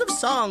lots of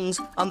songs.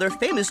 On their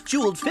famous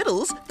jeweled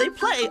fiddles, they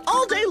play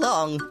all day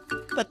long.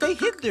 But they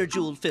hid their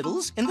jeweled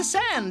fiddles in the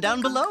sand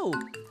down below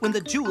when the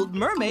Jeweled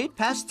Mermaid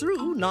passed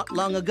through not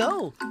long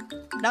ago.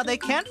 Now they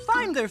can't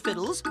find their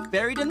fiddles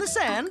buried in the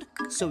sand,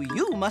 so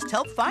you must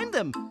help find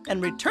them and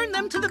return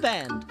them to the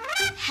band.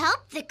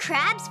 Help the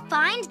crabs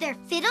find their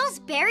fiddles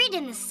buried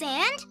in the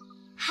sand?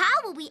 How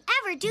will we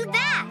ever do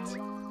that?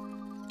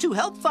 To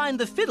help find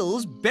the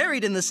fiddles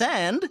buried in the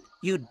sand,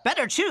 you'd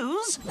better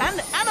choose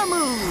an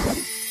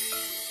animove.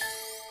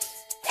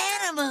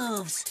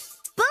 Animoves.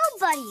 Bo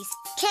Buddies,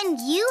 can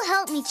you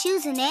help me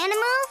choose an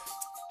animove?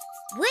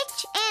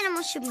 Which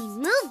animal should we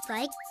move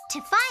like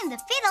to find the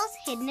fiddles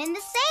hidden in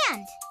the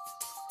sand?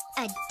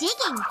 A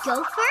digging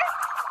gopher?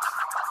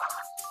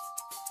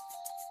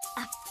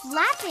 A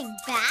flapping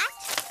bat?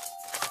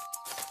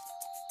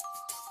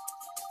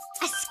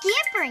 A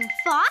scampering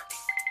fox?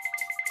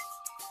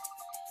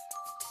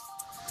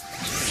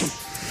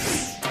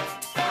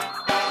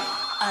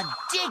 A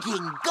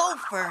digging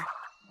gopher.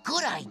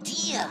 Good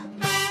idea.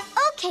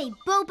 Okay,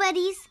 Bo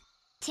Buddies.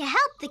 To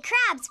help the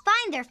crabs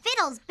find their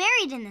fiddles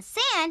buried in the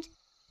sand,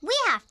 we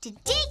have to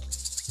dig,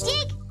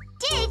 dig,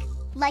 dig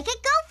like a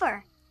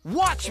gopher.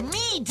 Watch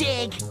me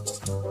dig.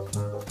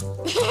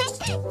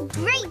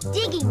 Great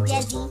digging,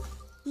 Dezzy.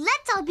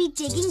 Let's all be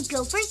digging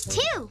gophers,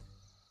 too.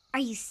 Are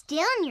you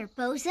still in your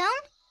bow zone?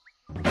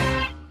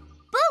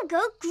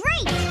 Bo-go,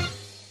 great!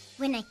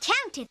 When I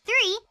count to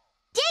 3,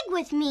 dig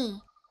with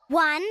me.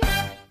 1,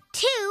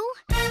 2,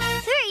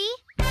 3,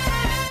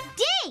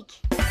 dig!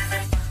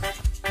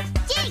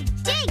 Dig,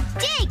 dig,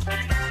 dig!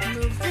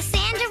 Move the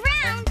sand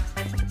around.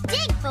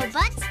 Dig,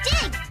 Bo-buds,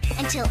 dig!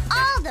 Until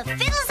all the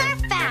fiddles are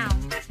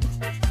found.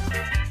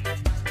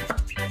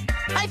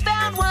 I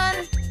found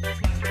one!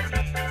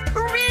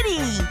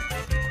 Pretty!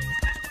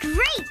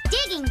 Great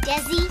digging,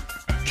 Dezzy.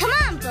 Come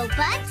on,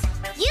 Bo-buds.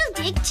 You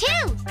dig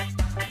too.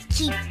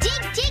 Keep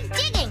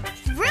digging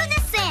through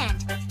the sand.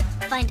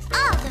 Find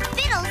all the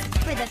fiddles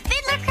for the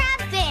Fiddler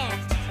Crab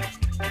Band.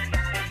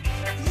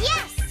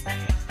 Yes!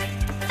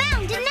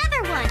 Found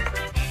another one.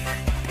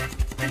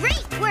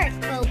 Great work,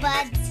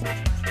 Bo-buds.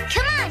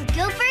 Come on,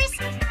 Gophers.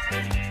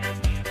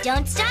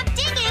 Don't stop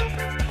digging.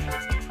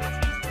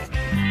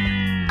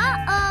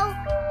 Uh-oh,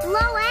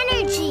 low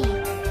energy.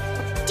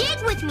 Dig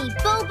with me,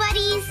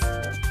 Bo-buddies.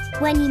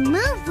 When you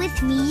move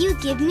with me, you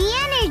give me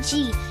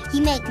energy.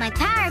 You make my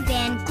power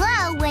band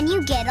glow when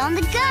you get on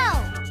the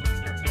go.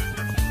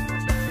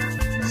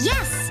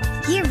 Yes,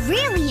 you're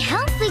really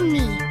helping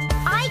me.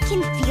 I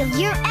can feel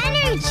your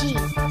energy.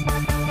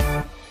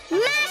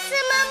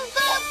 Maximum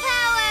bow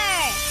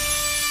power!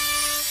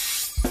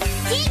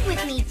 Dig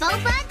with me,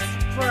 Bo-buds.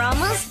 We're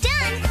almost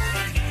done.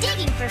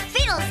 Digging for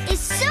fiddles is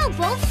so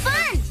bow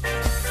fun.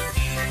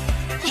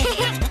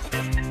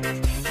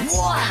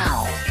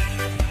 Wow!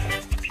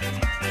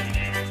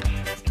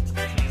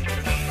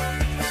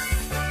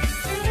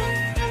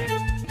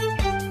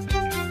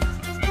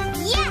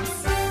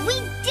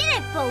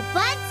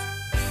 Bo-buds,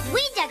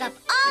 we dug up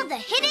all the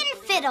hidden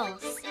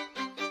fiddles.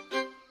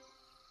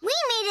 We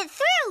made it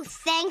through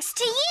thanks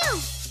to you.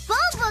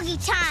 Bow boogie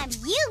time,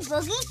 you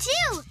boogie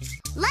too.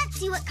 Let's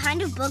see what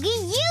kind of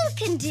boogie you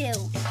can do.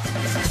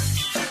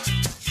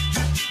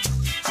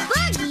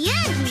 Boogie,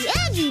 oogie,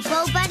 oogie,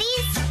 Bow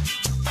buddies.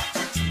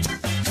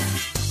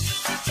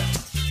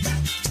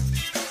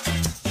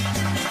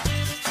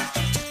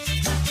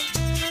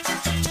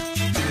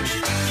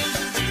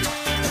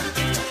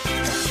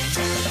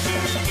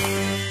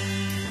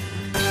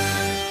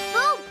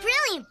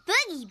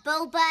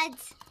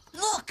 Bo-buds.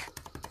 Look!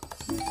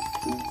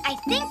 I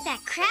think that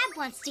crab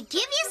wants to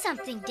give you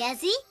something,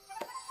 Dezzy.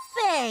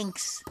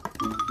 Thanks.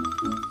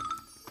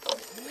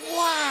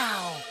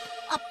 Wow!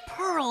 A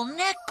pearl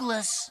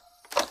necklace.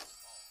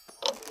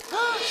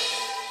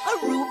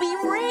 A ruby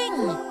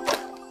ring.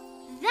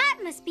 That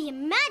must be a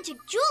magic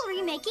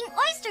jewelry making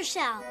oyster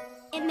shell.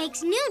 It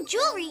makes new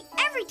jewelry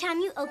every time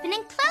you open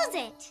and close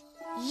it.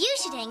 You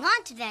should hang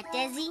on to that,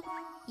 Dezzy.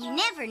 You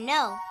never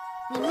know.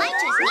 We might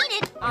just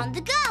need it on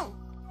the go.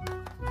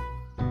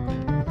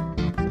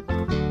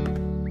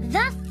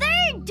 The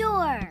third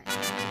door.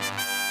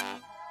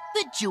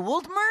 The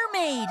Jeweled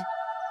Mermaid.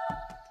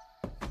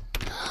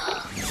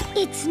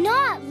 It's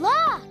not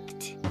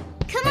locked.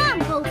 Come on,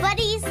 Bo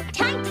buddies.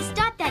 Time to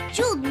stop that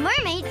Jeweled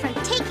Mermaid from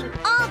taking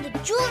all the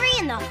jewelry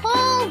in the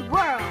whole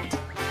world.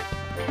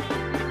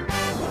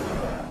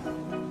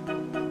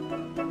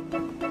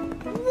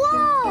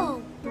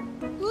 Whoa!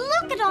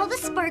 Look at all the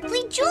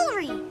sparkly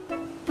jewelry.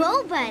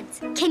 Bo buds,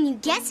 can you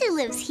guess who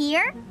lives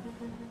here?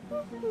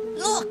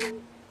 Look!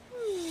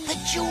 The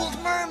Jeweled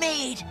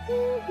Mermaid!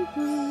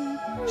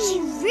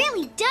 She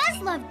really does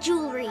love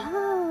jewelry.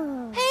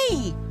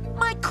 Hey!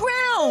 My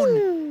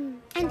crown!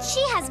 And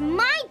she has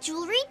my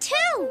jewelry,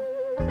 too.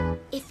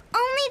 If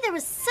only there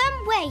was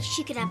some way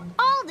she could have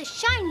all the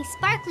shiny,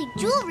 sparkly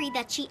jewelry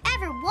that she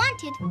ever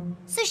wanted,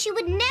 so she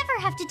would never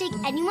have to take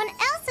anyone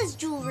else's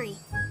jewelry.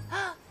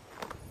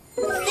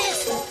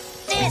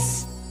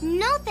 This!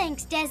 No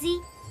thanks, Dezzy.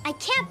 I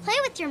can't play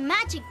with your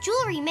magic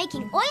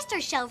jewelry-making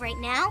oyster shell right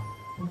now.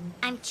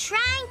 I'm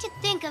trying to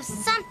think of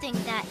something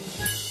that...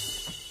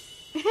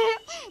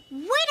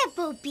 Wait a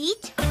Bo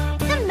Beat!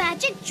 The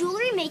magic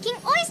jewelry-making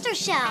oyster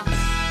shell!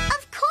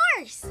 Of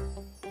course!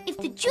 If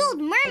the Jeweled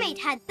Mermaid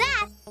had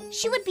that,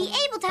 she would be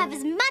able to have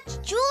as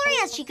much jewelry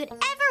as she could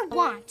ever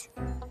want.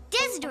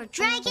 Desidor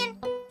Dragon,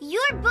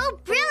 you're Bo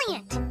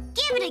Brilliant!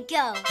 Give it a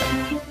go!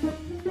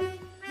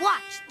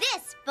 Watch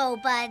this, Bo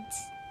Buds!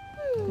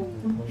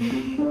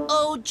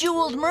 Oh,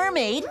 Jeweled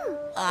Mermaid,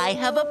 I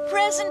have a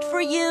present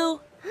for you.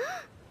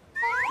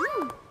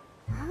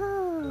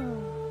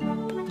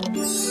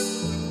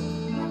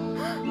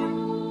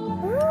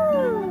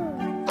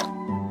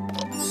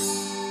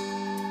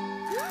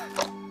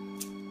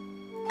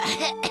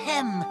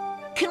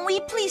 Can we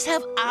please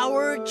have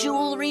our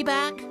jewelry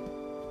back?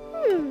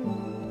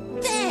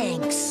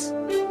 Thanks.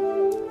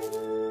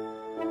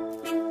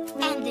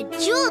 And the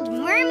Jeweled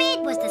Mermaid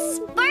was the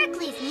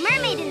sparkliest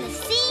mermaid in the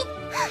sea,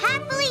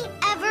 happily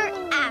ever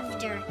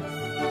after.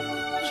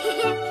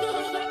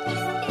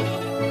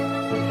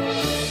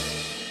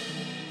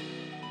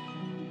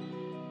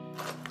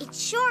 It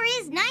sure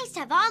is nice to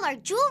have all our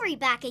jewelry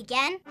back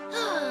again.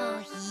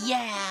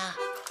 Yeah.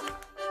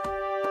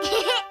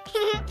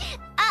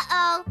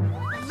 Uh-oh.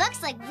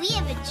 Looks like we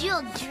have a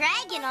jeweled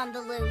dragon on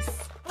the loose.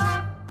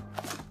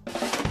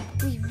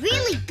 We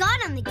really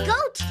got on the go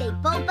today,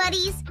 Bo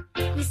Buddies.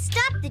 We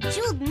stopped the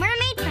Jeweled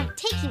Mermaid from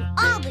taking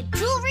all the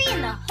jewelry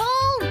in the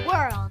whole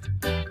world.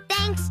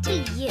 Thanks to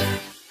you.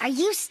 Are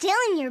you still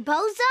in your bow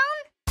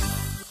zone?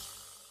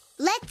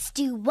 Let's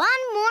do one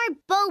more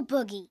bow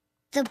boogie.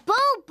 The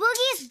bow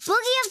boogiest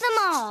boogie of them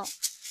all.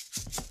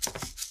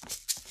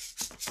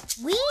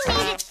 We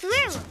made it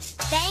through,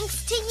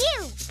 thanks to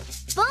you.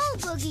 Bow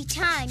boogie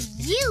time,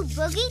 you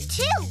boogie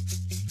too.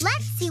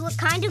 Let's see what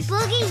kind of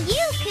boogie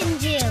you can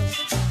do.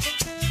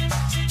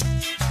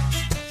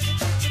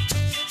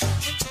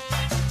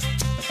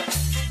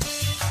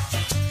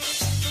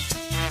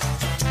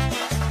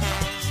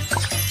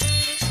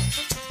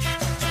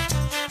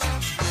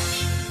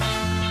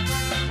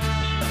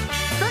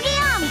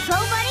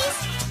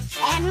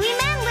 And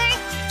remember,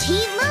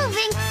 keep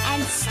moving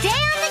and stay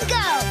on the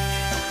go.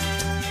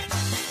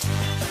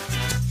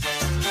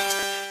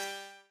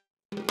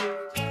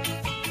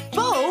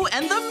 Bo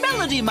and the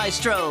Melody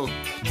Maestro.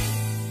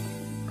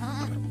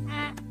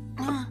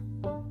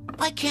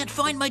 I can't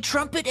find my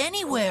trumpet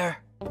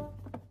anywhere.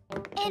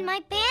 And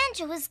my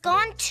banjo is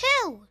gone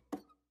too.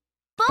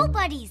 Bo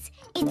Buddies,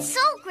 it's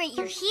so great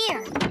you're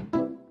here.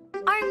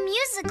 Our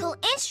musical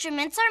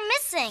instruments are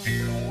missing.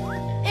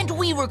 And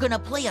we were gonna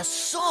play a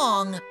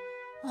song.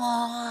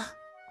 Aww.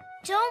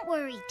 Don't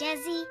worry,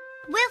 Dezzy.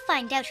 We'll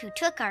find out who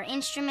took our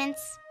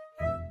instruments.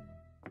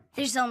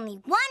 There's only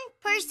one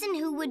person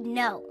who would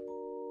know.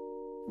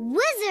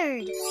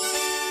 Wizard!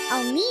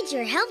 I'll need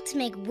your help to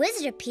make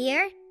Wizard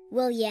appear.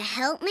 Will you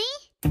help me?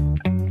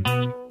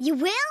 You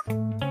will?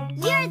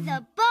 You're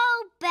the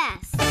Bo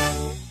best.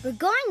 We're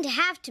going to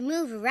have to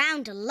move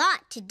around a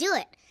lot to do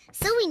it,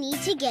 so we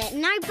need to get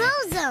in our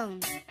bow zone.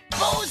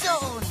 Bow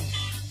zone!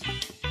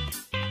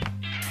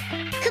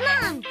 Come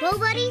on, Bo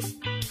Buddies.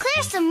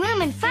 Clear some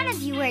room in front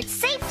of you where it's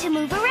safe to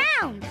move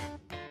around.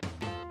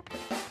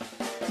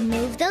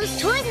 Move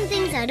those toys and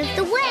things out of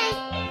the way.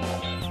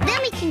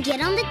 Then we can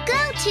get on the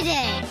go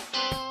today.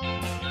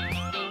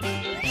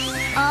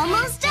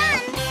 Almost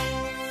done.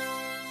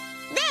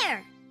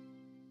 There.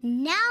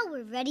 Now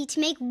we're ready to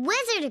make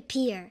Wizard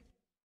appear.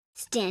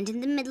 Stand in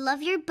the middle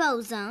of your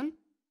bow zone.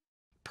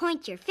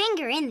 Point your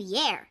finger in the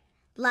air,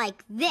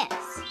 like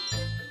this.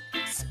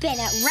 Spin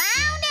it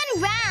round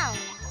and round.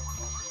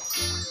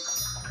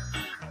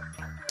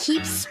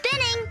 Keep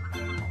spinning.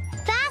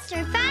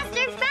 Faster,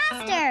 faster,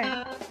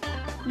 faster.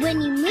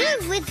 When you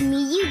move with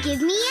me, you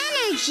give me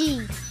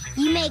energy.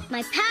 You make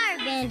my power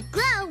band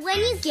glow when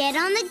you get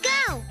on the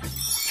go.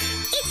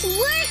 It's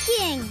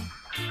working.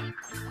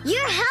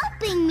 You're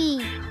helping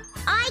me.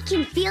 I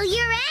can feel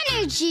your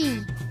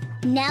energy.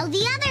 Now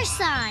the other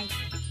side.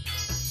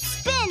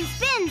 Spin,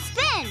 spin,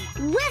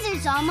 spin.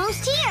 Wizard's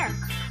almost here.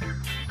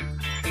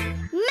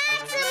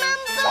 Maximum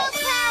bow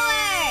power.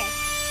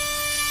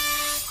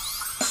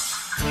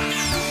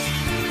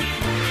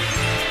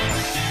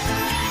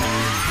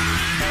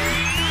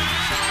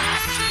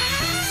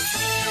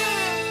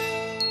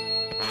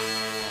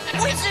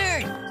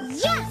 Wizard!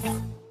 Yes!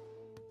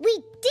 We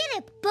did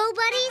it, Bo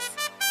Buddies!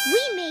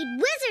 We made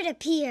Wizard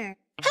appear!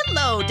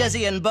 Hello,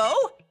 Dezzy and Bo!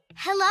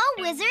 Hello,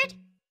 Wizard!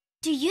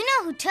 Do you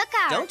know who took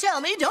our... Don't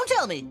tell me, don't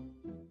tell me!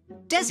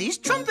 Dezzy's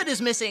trumpet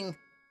is missing!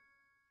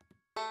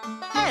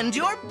 And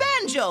your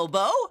banjo,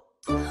 Bo!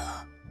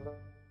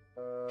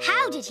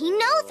 How did he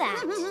know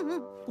that?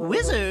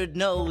 Wizard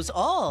knows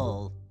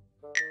all.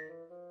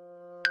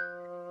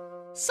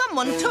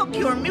 Someone took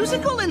your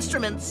musical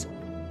instruments!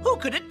 Who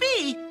could it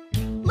be?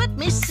 Let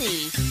me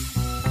see.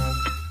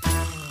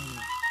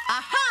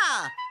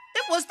 Aha!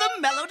 It was the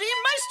Melody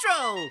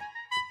Maestro!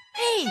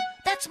 Hey,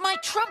 that's my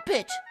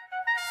trumpet!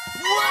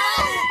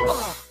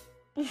 Whoa!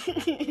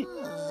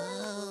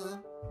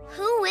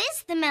 Who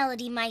is the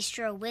Melody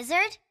Maestro,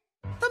 Wizard?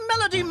 The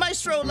Melody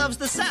Maestro loves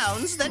the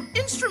sounds that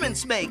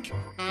instruments make.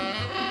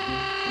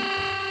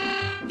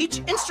 Each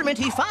instrument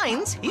he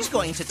finds, he's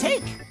going to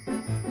take.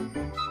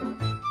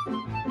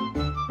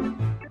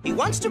 He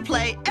wants to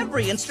play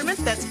every instrument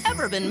that's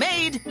ever been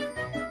made.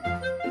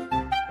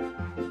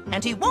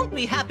 And he won't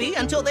be happy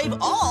until they've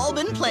all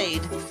been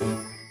played.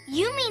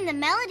 You mean the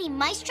Melody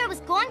Maestro is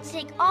going to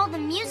take all the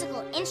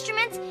musical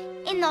instruments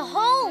in the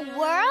whole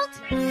world?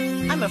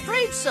 I'm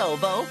afraid so,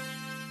 Bo.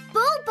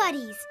 Bo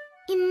Buddies,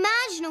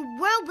 imagine a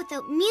world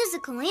without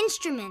musical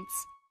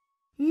instruments.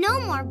 No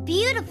more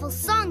beautiful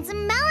songs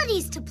and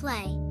melodies to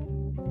play.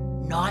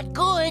 Not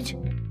good.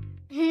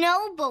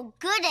 No, Bo,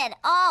 good at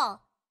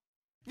all.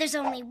 There's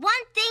only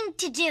one thing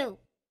to do.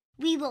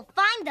 We will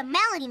find the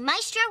Melody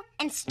Maestro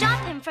and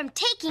stop him from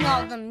taking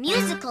all the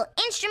musical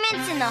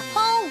instruments in the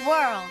whole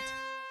world.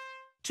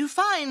 To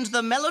find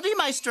the Melody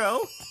Maestro,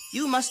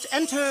 you must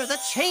enter the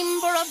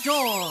Chamber of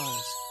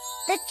Doors.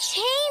 The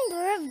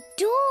Chamber of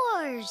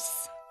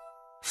Doors.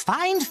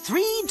 Find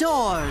 3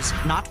 doors,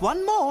 not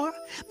one more.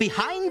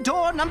 Behind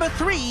door number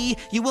 3,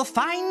 you will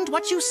find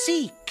what you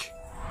seek.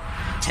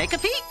 Take a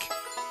peek.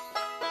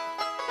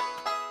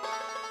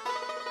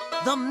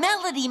 The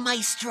Melody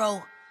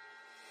Maestro.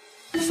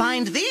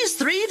 Find these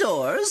 3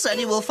 doors and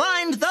you will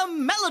find the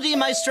Melody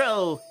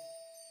Maestro.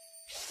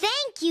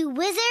 Thank you,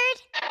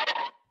 Wizard.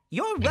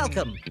 You're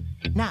welcome.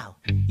 Now,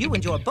 you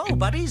and your bow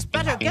buddies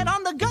better get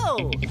on the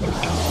go.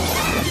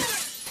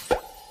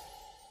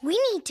 We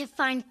need to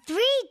find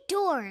 3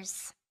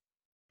 doors.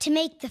 To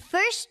make the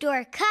first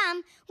door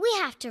come, we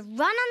have to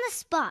run on the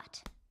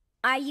spot.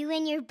 Are you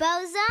in your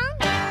bow zone?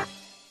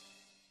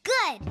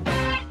 Good.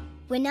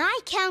 When I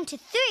count to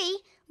 3,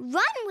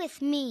 run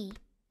with me.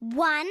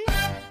 1,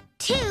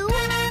 2,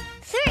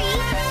 3,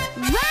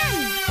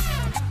 run!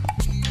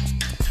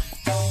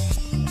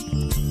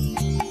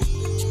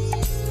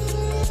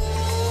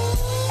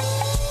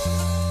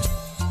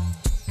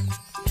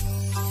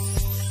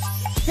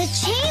 The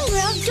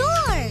chamber of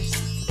doors.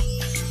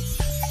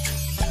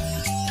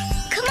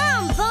 Come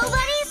on, bow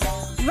buddies.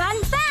 Run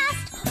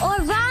fast or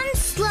run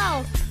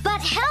slow.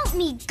 But help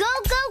me go,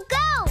 go,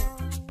 go.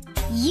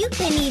 You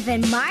can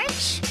even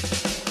march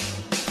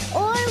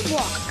or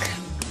walk.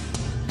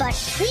 But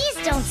please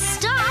don't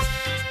stop.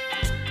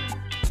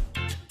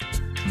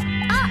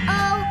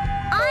 Uh-oh,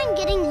 I'm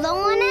getting low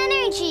on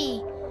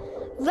energy.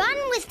 Run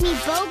with me,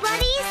 bow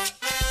buddies.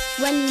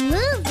 When you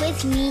move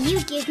with me, you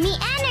give me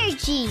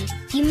energy.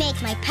 You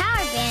make my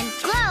power band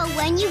glow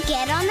when you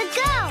get on the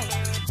go.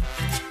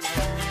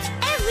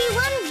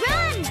 Everyone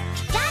run!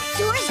 That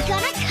door's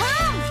gonna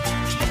come!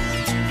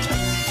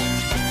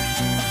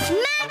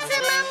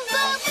 Maximum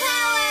bow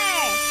power!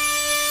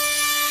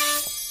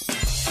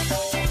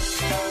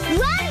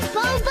 Run,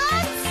 bow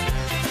buds!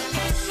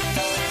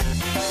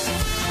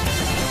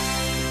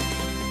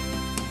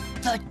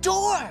 The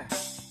door!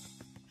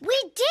 We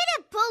did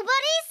it, bow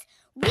buddies!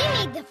 We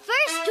made the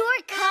first door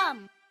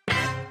come.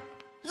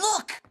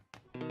 Look!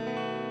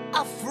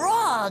 A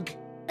frog!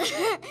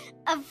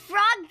 A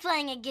frog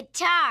playing a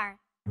guitar.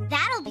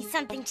 That'll be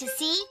something to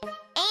see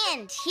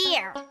and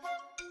hear.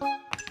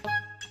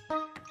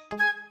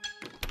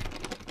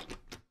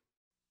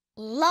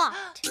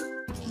 Locked.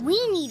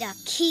 We need a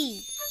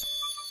key.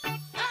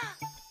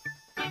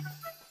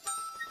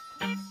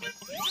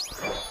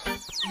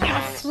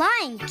 A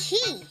flying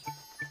key.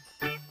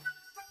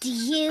 Do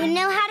you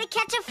know how to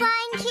catch a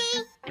flying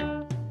key?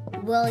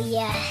 Will you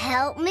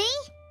help me?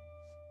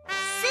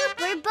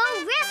 Super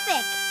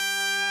Bo-rific!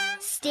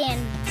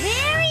 Stand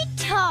very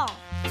tall.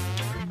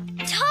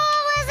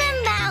 Tall as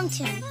a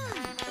mountain.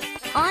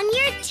 On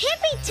your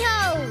tippy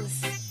toes.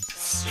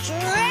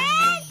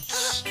 Stretch!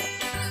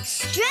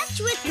 Stretch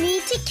with me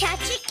to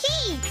catch a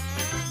key.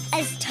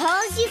 As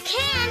tall as you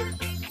can.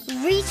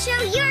 Reach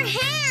out your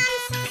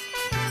hands.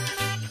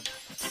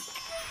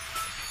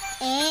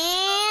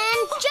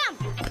 And jump!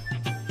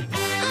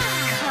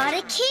 Caught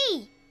a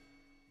key.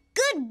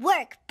 Good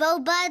work, bow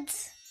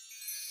buds.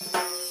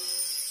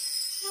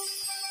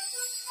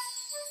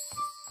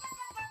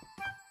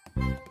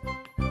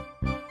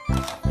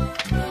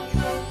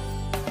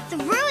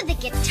 Through the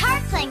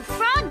guitar-playing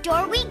frog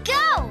door we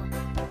go.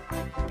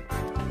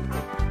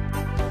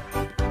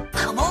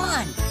 Come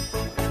on!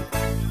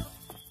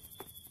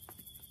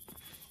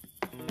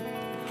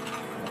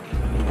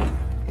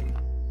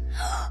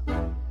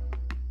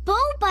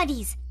 Bow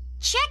buddies,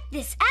 check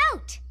this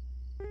out.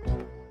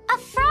 A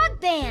frog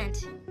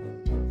band.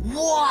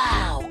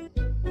 Wow!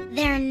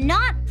 They're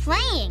not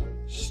playing.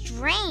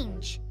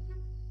 Strange.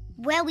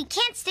 Well, we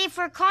can't stay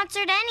for a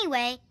concert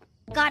anyway.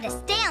 Gotta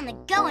stay on the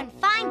go and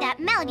find that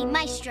Melody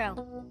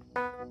Maestro.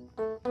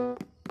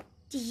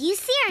 Do you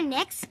see our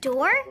next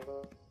door?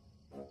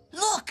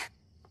 Look!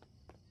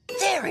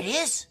 There it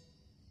is!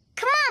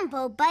 Come on,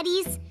 Bo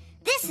buddies.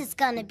 This is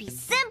gonna be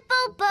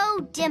Simple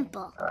Bo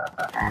Dimple.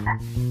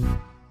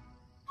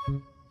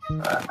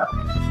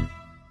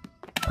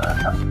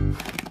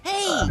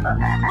 Hey!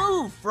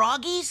 Move,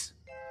 froggies!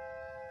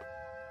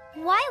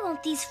 Why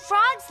won't these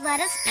frogs let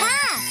us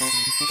pass?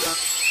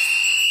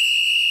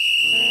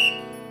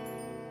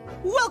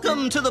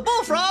 Welcome to the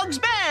Bullfrogs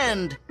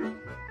band.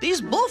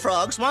 These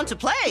bullfrogs want to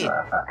play,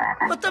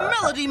 but the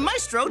Melody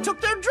Maestro took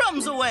their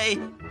drums away.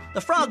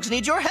 The frogs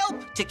need your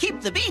help to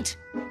keep the beat.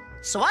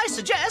 So I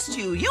suggest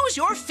you use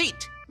your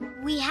feet.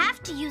 We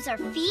have to use our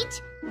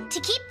feet to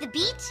keep the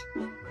beat?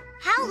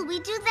 How will we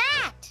do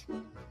that?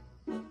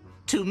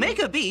 To make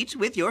a beat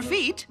with your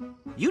feet,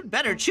 you'd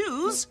better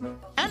choose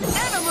an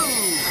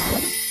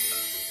animove.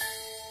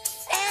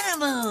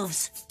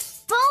 Animoves!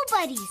 Bo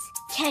buddies,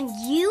 can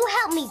you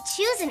help me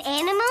choose an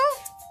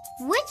animove?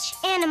 Which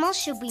animal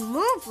should we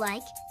move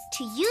like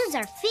to use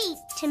our feet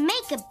to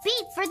make a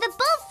beat for the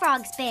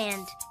Bullfrogs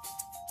band?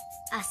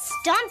 A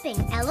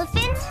stomping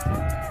elephant?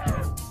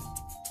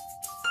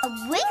 A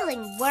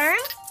wiggling worm?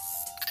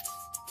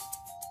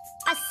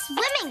 A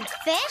swimming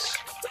fish?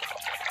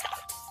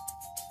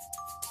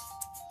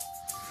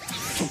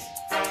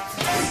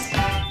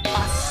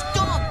 A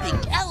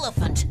stomping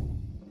elephant!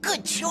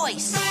 Good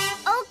choice!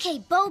 Okay,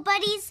 Bo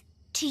buddies,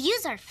 to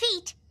use our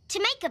feet to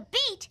make a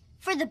beat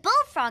for the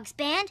Bullfrogs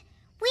band,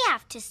 we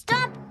have to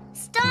stomp,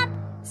 stomp,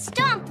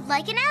 stomp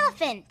like an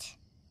elephant.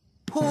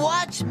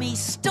 Watch me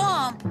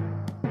stomp!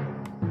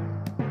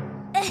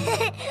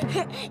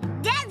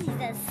 Dezzy's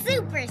a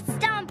super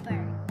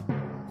stomper.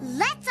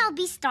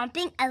 be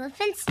stomping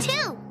elephants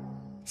too.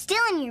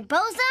 Still in your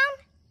bow zone?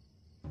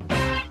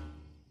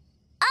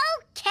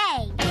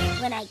 Okay,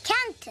 when I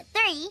count to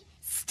 3,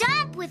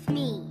 stomp with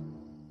me.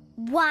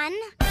 1,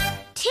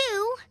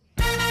 2,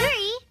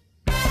 3,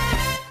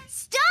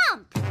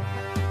 stomp!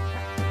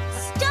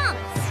 Stomp,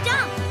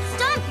 stomp,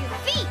 stomp your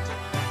feet.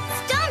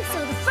 Stomp so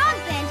the frog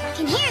band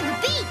can hear the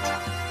beat.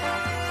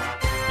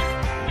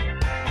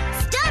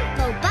 Stomp,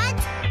 Bo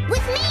Buds,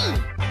 with me.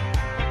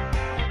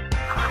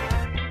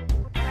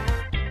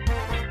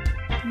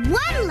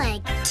 1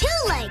 leg, 2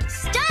 legs,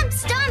 stomp,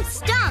 stomp,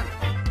 stomp.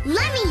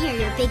 Let me hear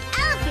your big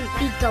elephant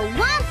feet go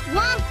womp,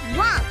 womp,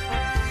 womp.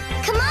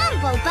 Come on,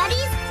 Bo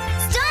Buddies,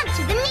 stomp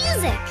to the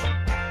music.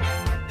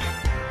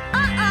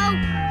 Uh-oh,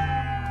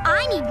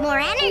 I need more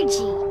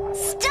energy.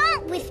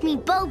 Stomp with me,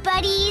 Bo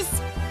Buddies.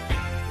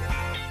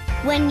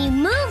 When you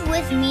move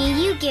with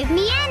me, you give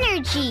me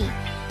energy.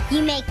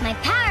 You make my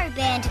power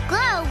band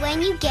glow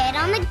when you get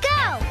on the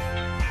go.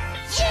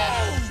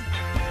 Yay!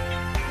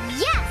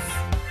 Yes,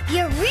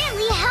 you're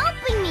really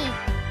helping me.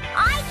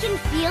 I can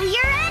feel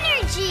your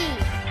energy.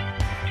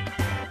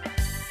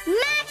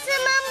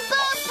 Maximum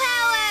bow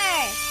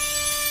power!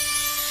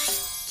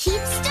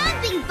 Keep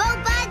stomping, Bo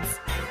Buds.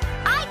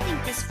 I think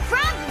this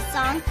froggy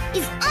song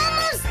is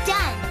almost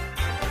done.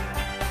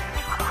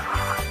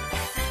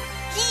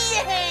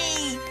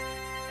 Yay!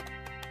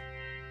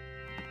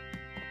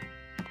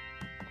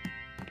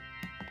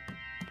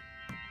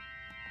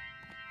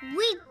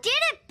 We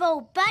did it,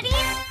 Bo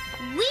Buddies.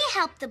 We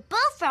helped the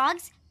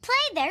Bullfrogs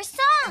play their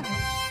song.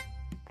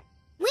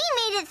 We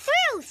made it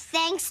through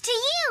thanks to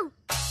you.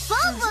 Bo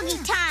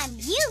Boogie time,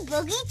 you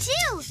boogie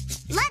too.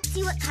 Let's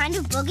see what kind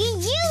of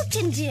boogie you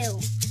can do.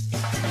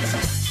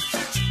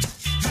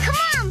 Come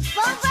on,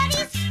 Bo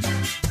Buddies.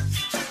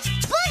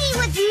 Boogie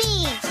with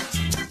me.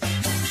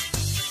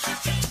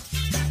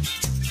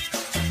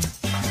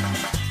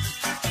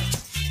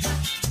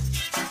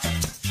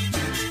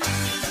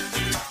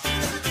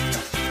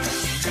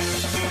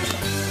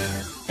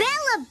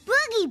 Bella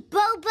Boogie,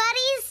 Bo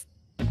Buddies.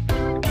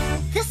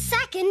 The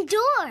second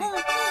door.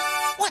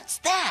 What's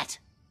that?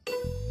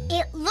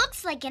 It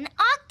looks like an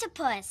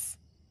octopus.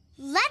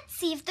 Let's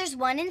see if there's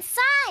one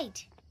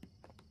inside.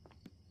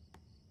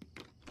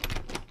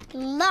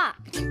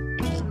 Locked.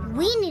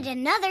 We need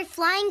another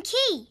flying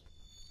key.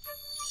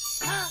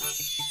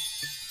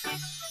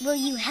 Will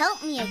you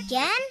help me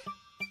again?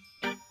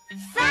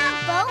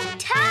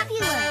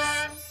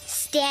 Fab-bo-tabulous.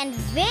 Stand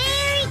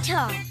very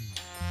tall.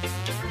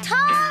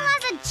 Tall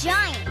as a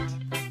giant.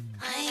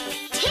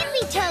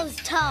 Tippy-toes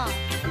tall.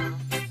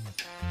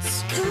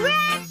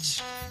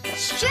 Stretch.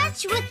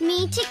 Stretch with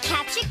me to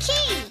catch a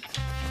key.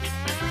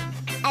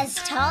 As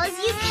tall as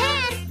you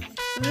can.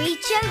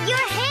 Reach out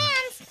your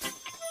hands.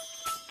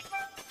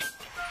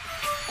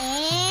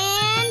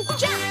 And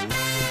jump.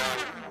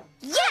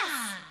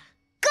 Yes!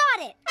 Got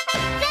it.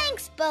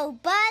 Thanks, Bo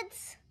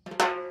Buds.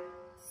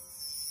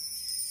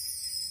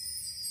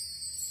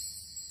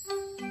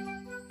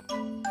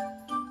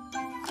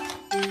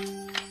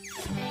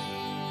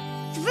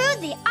 Through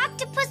the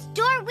octopus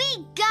door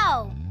we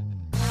go.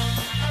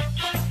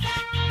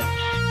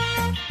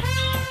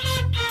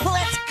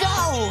 Let's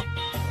go!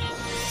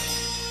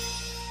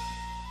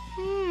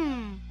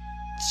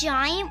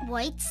 Giant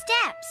white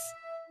steps.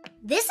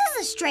 This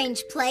is a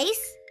strange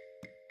place.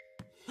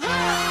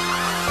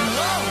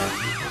 Whoa!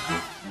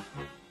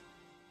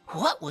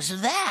 What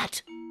was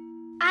that?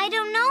 I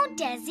don't know,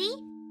 Dezzy.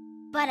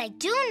 But I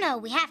do know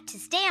we have to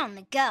stay on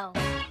the go.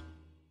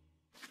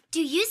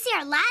 Do you see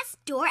our last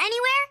door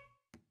anywhere?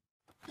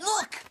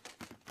 Look!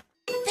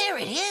 There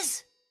it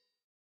is!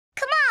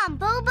 Come on,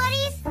 Bo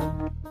Buddies.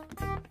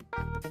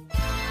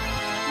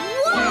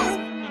 Whoa!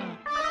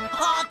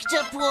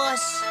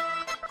 Octopus!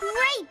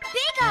 Great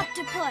big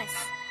octopus!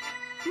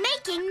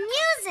 Making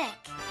music!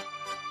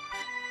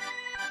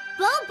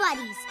 Bo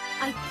Buddies,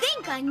 I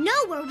think I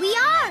know where we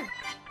are.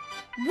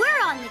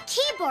 We're on the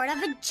keyboard of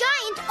a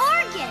giant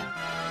organ.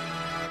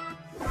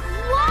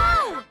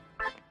 Whoa!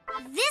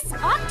 This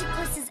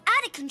octopus is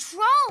out of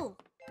control.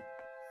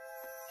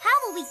 How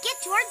will we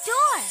get to our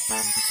door?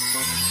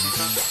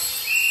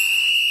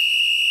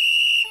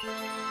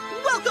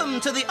 Welcome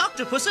to the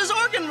octopus's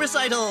organ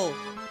recital.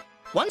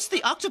 Once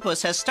the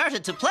octopus has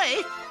started to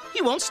play,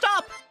 he won't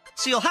stop,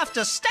 so you'll have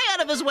to stay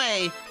out of his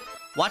way.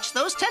 Watch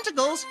those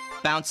tentacles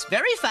bounce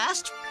very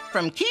fast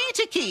from key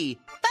to key.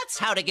 That's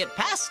how to get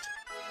past.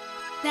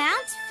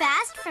 Bounce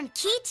fast from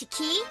key to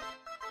key?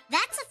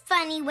 That's a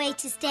funny way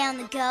to stay on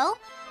the go.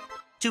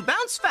 To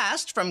bounce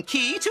fast from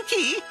key to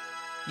key,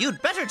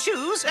 you'd better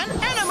choose an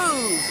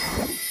animove.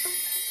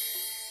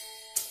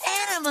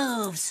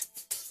 Animoves!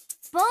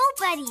 Bo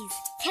Buddies,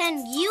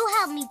 can you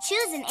help me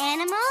choose an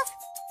animove?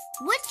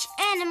 Which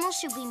animal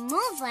should we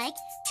move like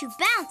to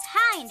bounce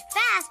high and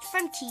fast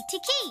from key to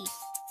key?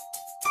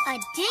 A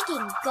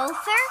digging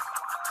gopher?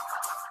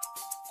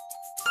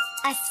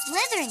 A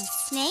slithering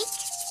snake?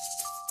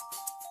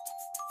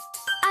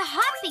 A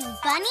hopping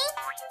bunny?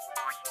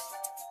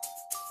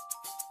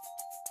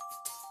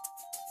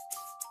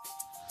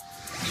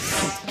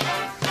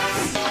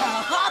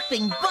 A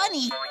hopping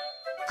bunny.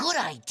 Good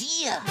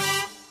idea.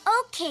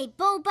 Okay,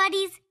 Bo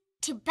Buddies.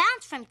 To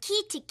bounce from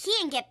key to key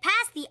and get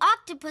past the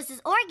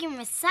octopus's organ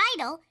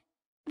recital,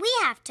 we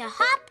have to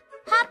hop,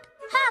 hop,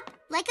 hop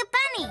like a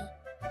bunny.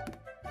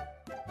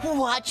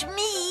 Watch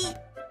me.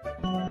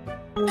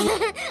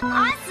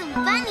 Awesome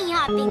bunny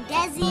hopping,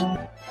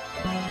 Dezzy.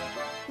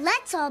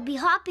 Let's all be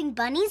hopping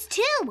bunnies,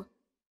 too.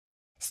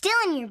 Still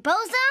in your bow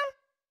zone?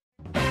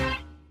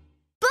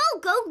 Bo,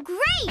 go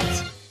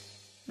great!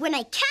 When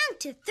I count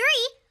to 3,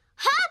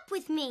 hop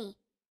with me.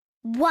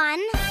 1,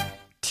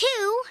 2,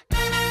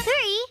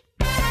 3,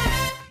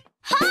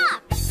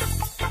 hop!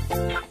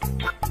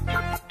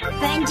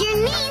 Bend your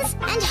knees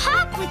and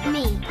hop with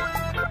me.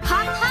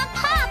 Hop, hop,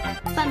 hop,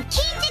 from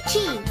key to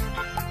key.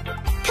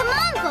 Come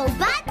on, Bo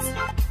Butts.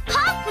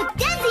 Hop with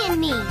Dezzy and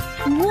me.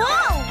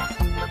 Whoa!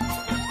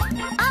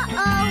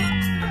 Uh-oh.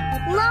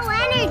 Low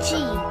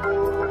energy.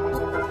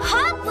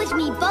 Hop with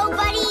me, Bo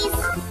Buddies.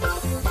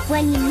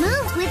 When you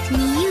move with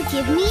me, you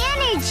give me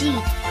energy.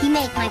 You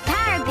make my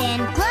power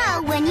band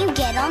glow when you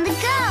get on the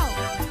go.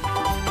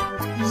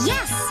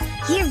 Yes,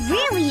 you're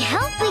really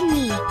helping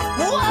me.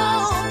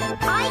 Whoa!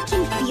 I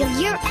can feel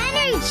your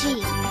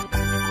energy.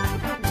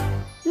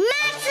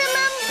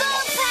 Maximum bow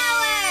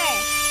power!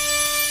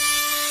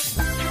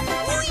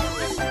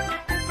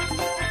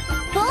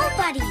 Bow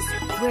Buddies,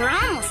 we're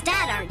almost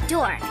at our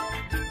door.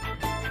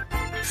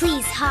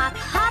 Please hop,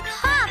 hop,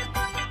 hop,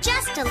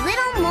 just a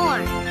little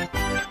more.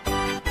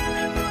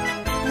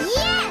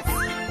 Yes!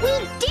 We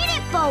did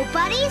it, Bow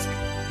Buddies!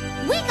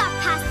 We got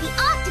past the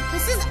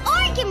octopus's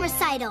organ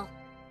recital.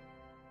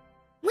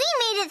 We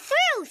made it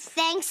through,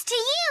 thanks to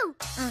you.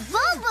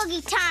 Bow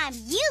boogie time,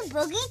 you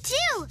boogie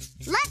too.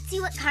 Let's see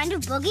what kind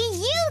of boogie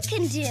you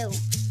can do.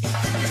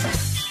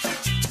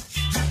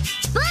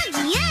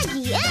 Boogie,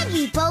 oogie,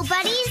 oogie, Bow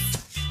Buddies.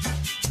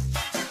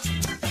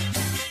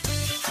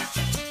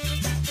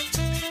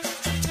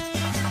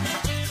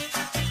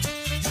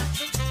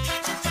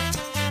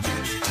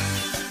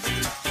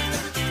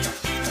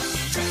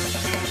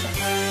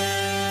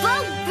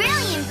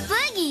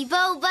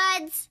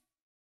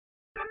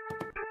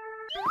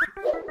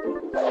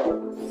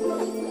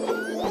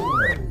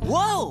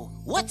 Whoa!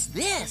 What's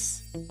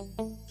this?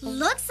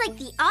 Looks like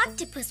the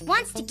octopus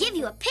wants to give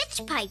you a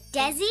pitch pipe,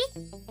 Dezzy.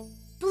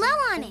 Blow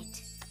on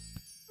it.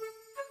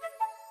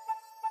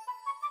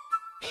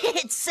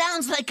 It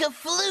sounds like a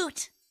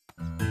flute.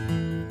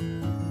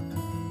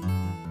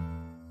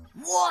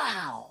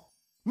 Wow!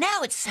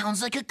 Now it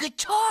sounds like a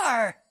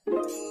guitar.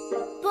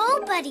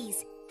 Bow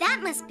Buddies,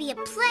 that must be a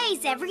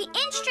plays every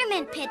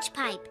instrument pitch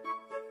pipe.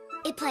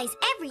 It plays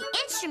every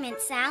instrument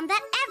sound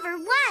that ever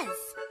was.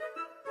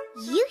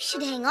 You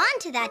should hang on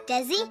to that,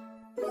 Dezzy.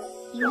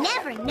 You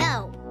never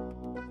know.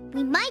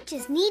 We might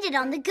just need it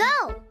on the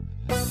go.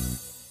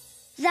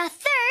 The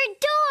third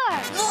door!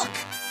 Look!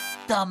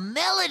 The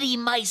Melody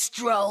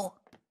Maestro!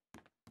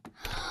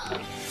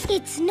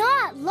 It's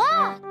not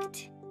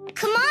locked.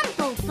 Come on,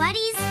 Bow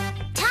Buddies.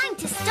 Time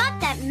to stop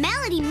that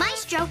Melody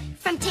Maestro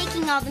from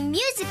taking all the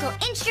musical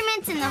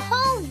instruments in the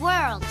whole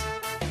world.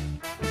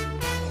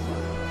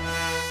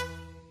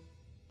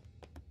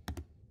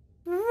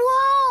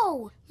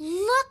 Whoa!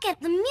 Look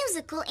at the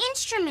musical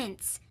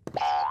instruments.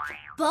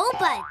 Bow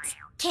Buds,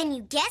 can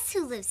you guess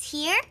who lives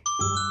here?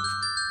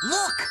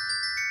 Look!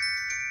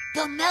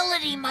 The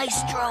Melody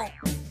Maestro!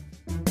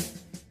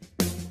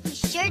 He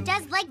sure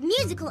does like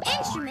musical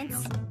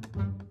instruments.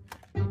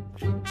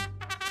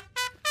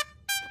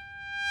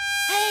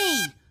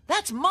 Hey!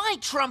 That's my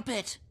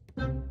trumpet!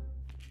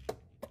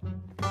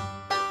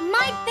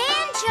 My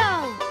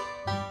banjo!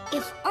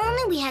 If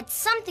only we had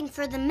something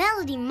for the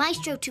Melody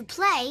Maestro to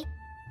play,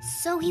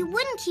 so he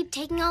wouldn't keep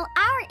taking all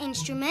our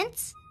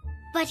instruments.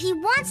 But he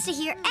wants to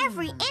hear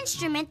every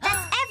instrument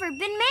that's ever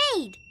been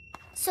made.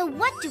 So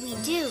what do we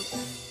do?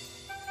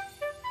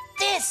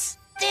 This!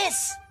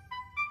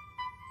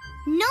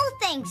 No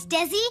thanks,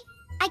 Dezzy.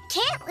 I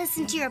can't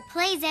listen to your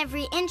plays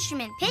every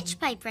instrument pitch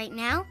pipe right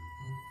now.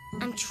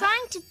 I'm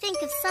trying to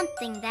think of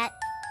something that...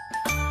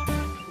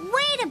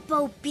 Wait a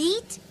Bo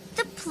Beat!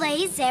 The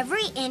plays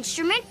every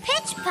instrument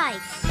pitch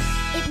pipe.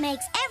 It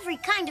makes every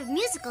kind of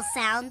musical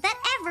sound that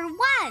ever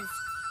was.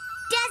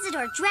 Desert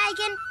or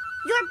dragon,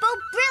 you're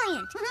both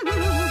brilliant.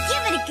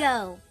 Give it a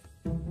go.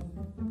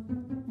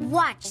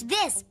 Watch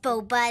this,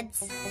 Bo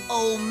Buds.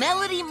 Oh,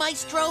 Melody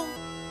Maestro,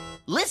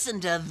 listen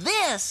to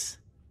this.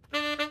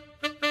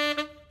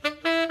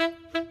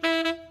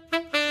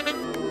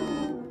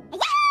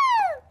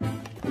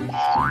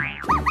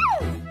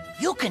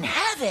 You can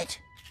have it.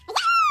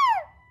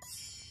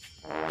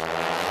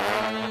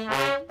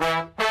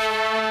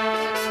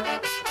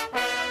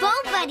 Bo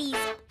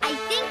Buddies, I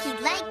think he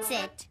likes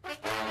it.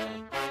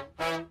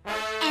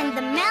 And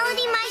the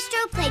Melody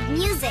Maestro played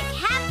music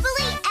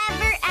happily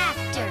ever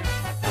after.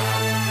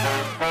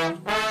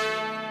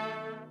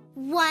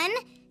 1,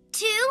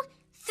 2,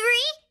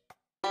 3.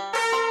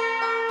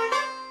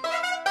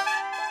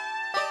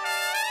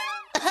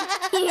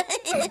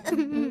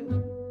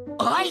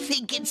 I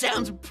think it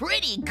sounds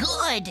pretty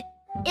good.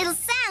 It'll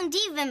sound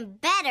even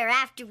better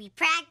after we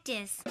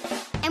practice.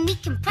 And we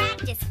can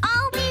practice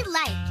all we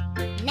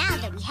like, now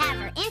that we have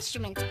our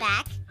instruments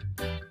back.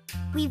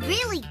 We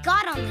really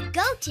got on the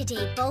go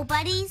today, Bo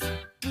Buddies.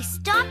 We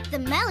stopped the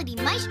Melody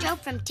Maestro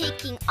from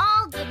taking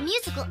all the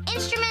musical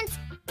instruments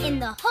in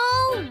the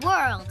whole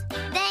world,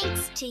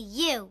 thanks to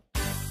you.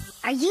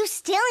 Are you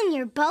still in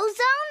your bow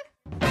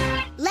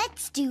zone?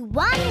 Let's do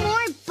one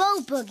more bow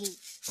boogie.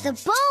 The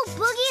bow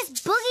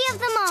boogiest boogie of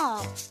them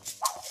all.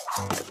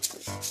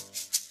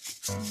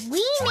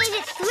 We made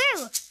it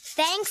through,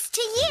 thanks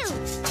to you.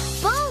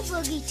 Bow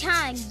boogie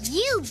time,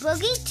 you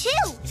boogie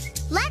too.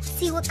 Let's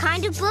see what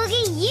kind of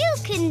boogie you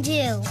can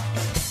do.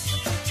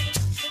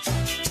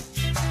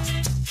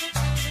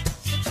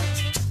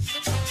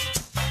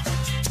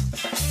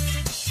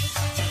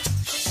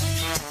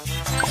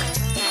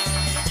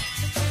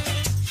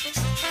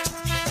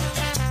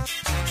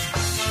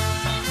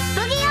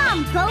 Boogie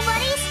on, Bo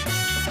Buddies!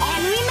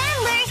 And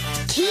remember,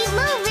 keep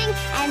moving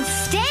and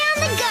stay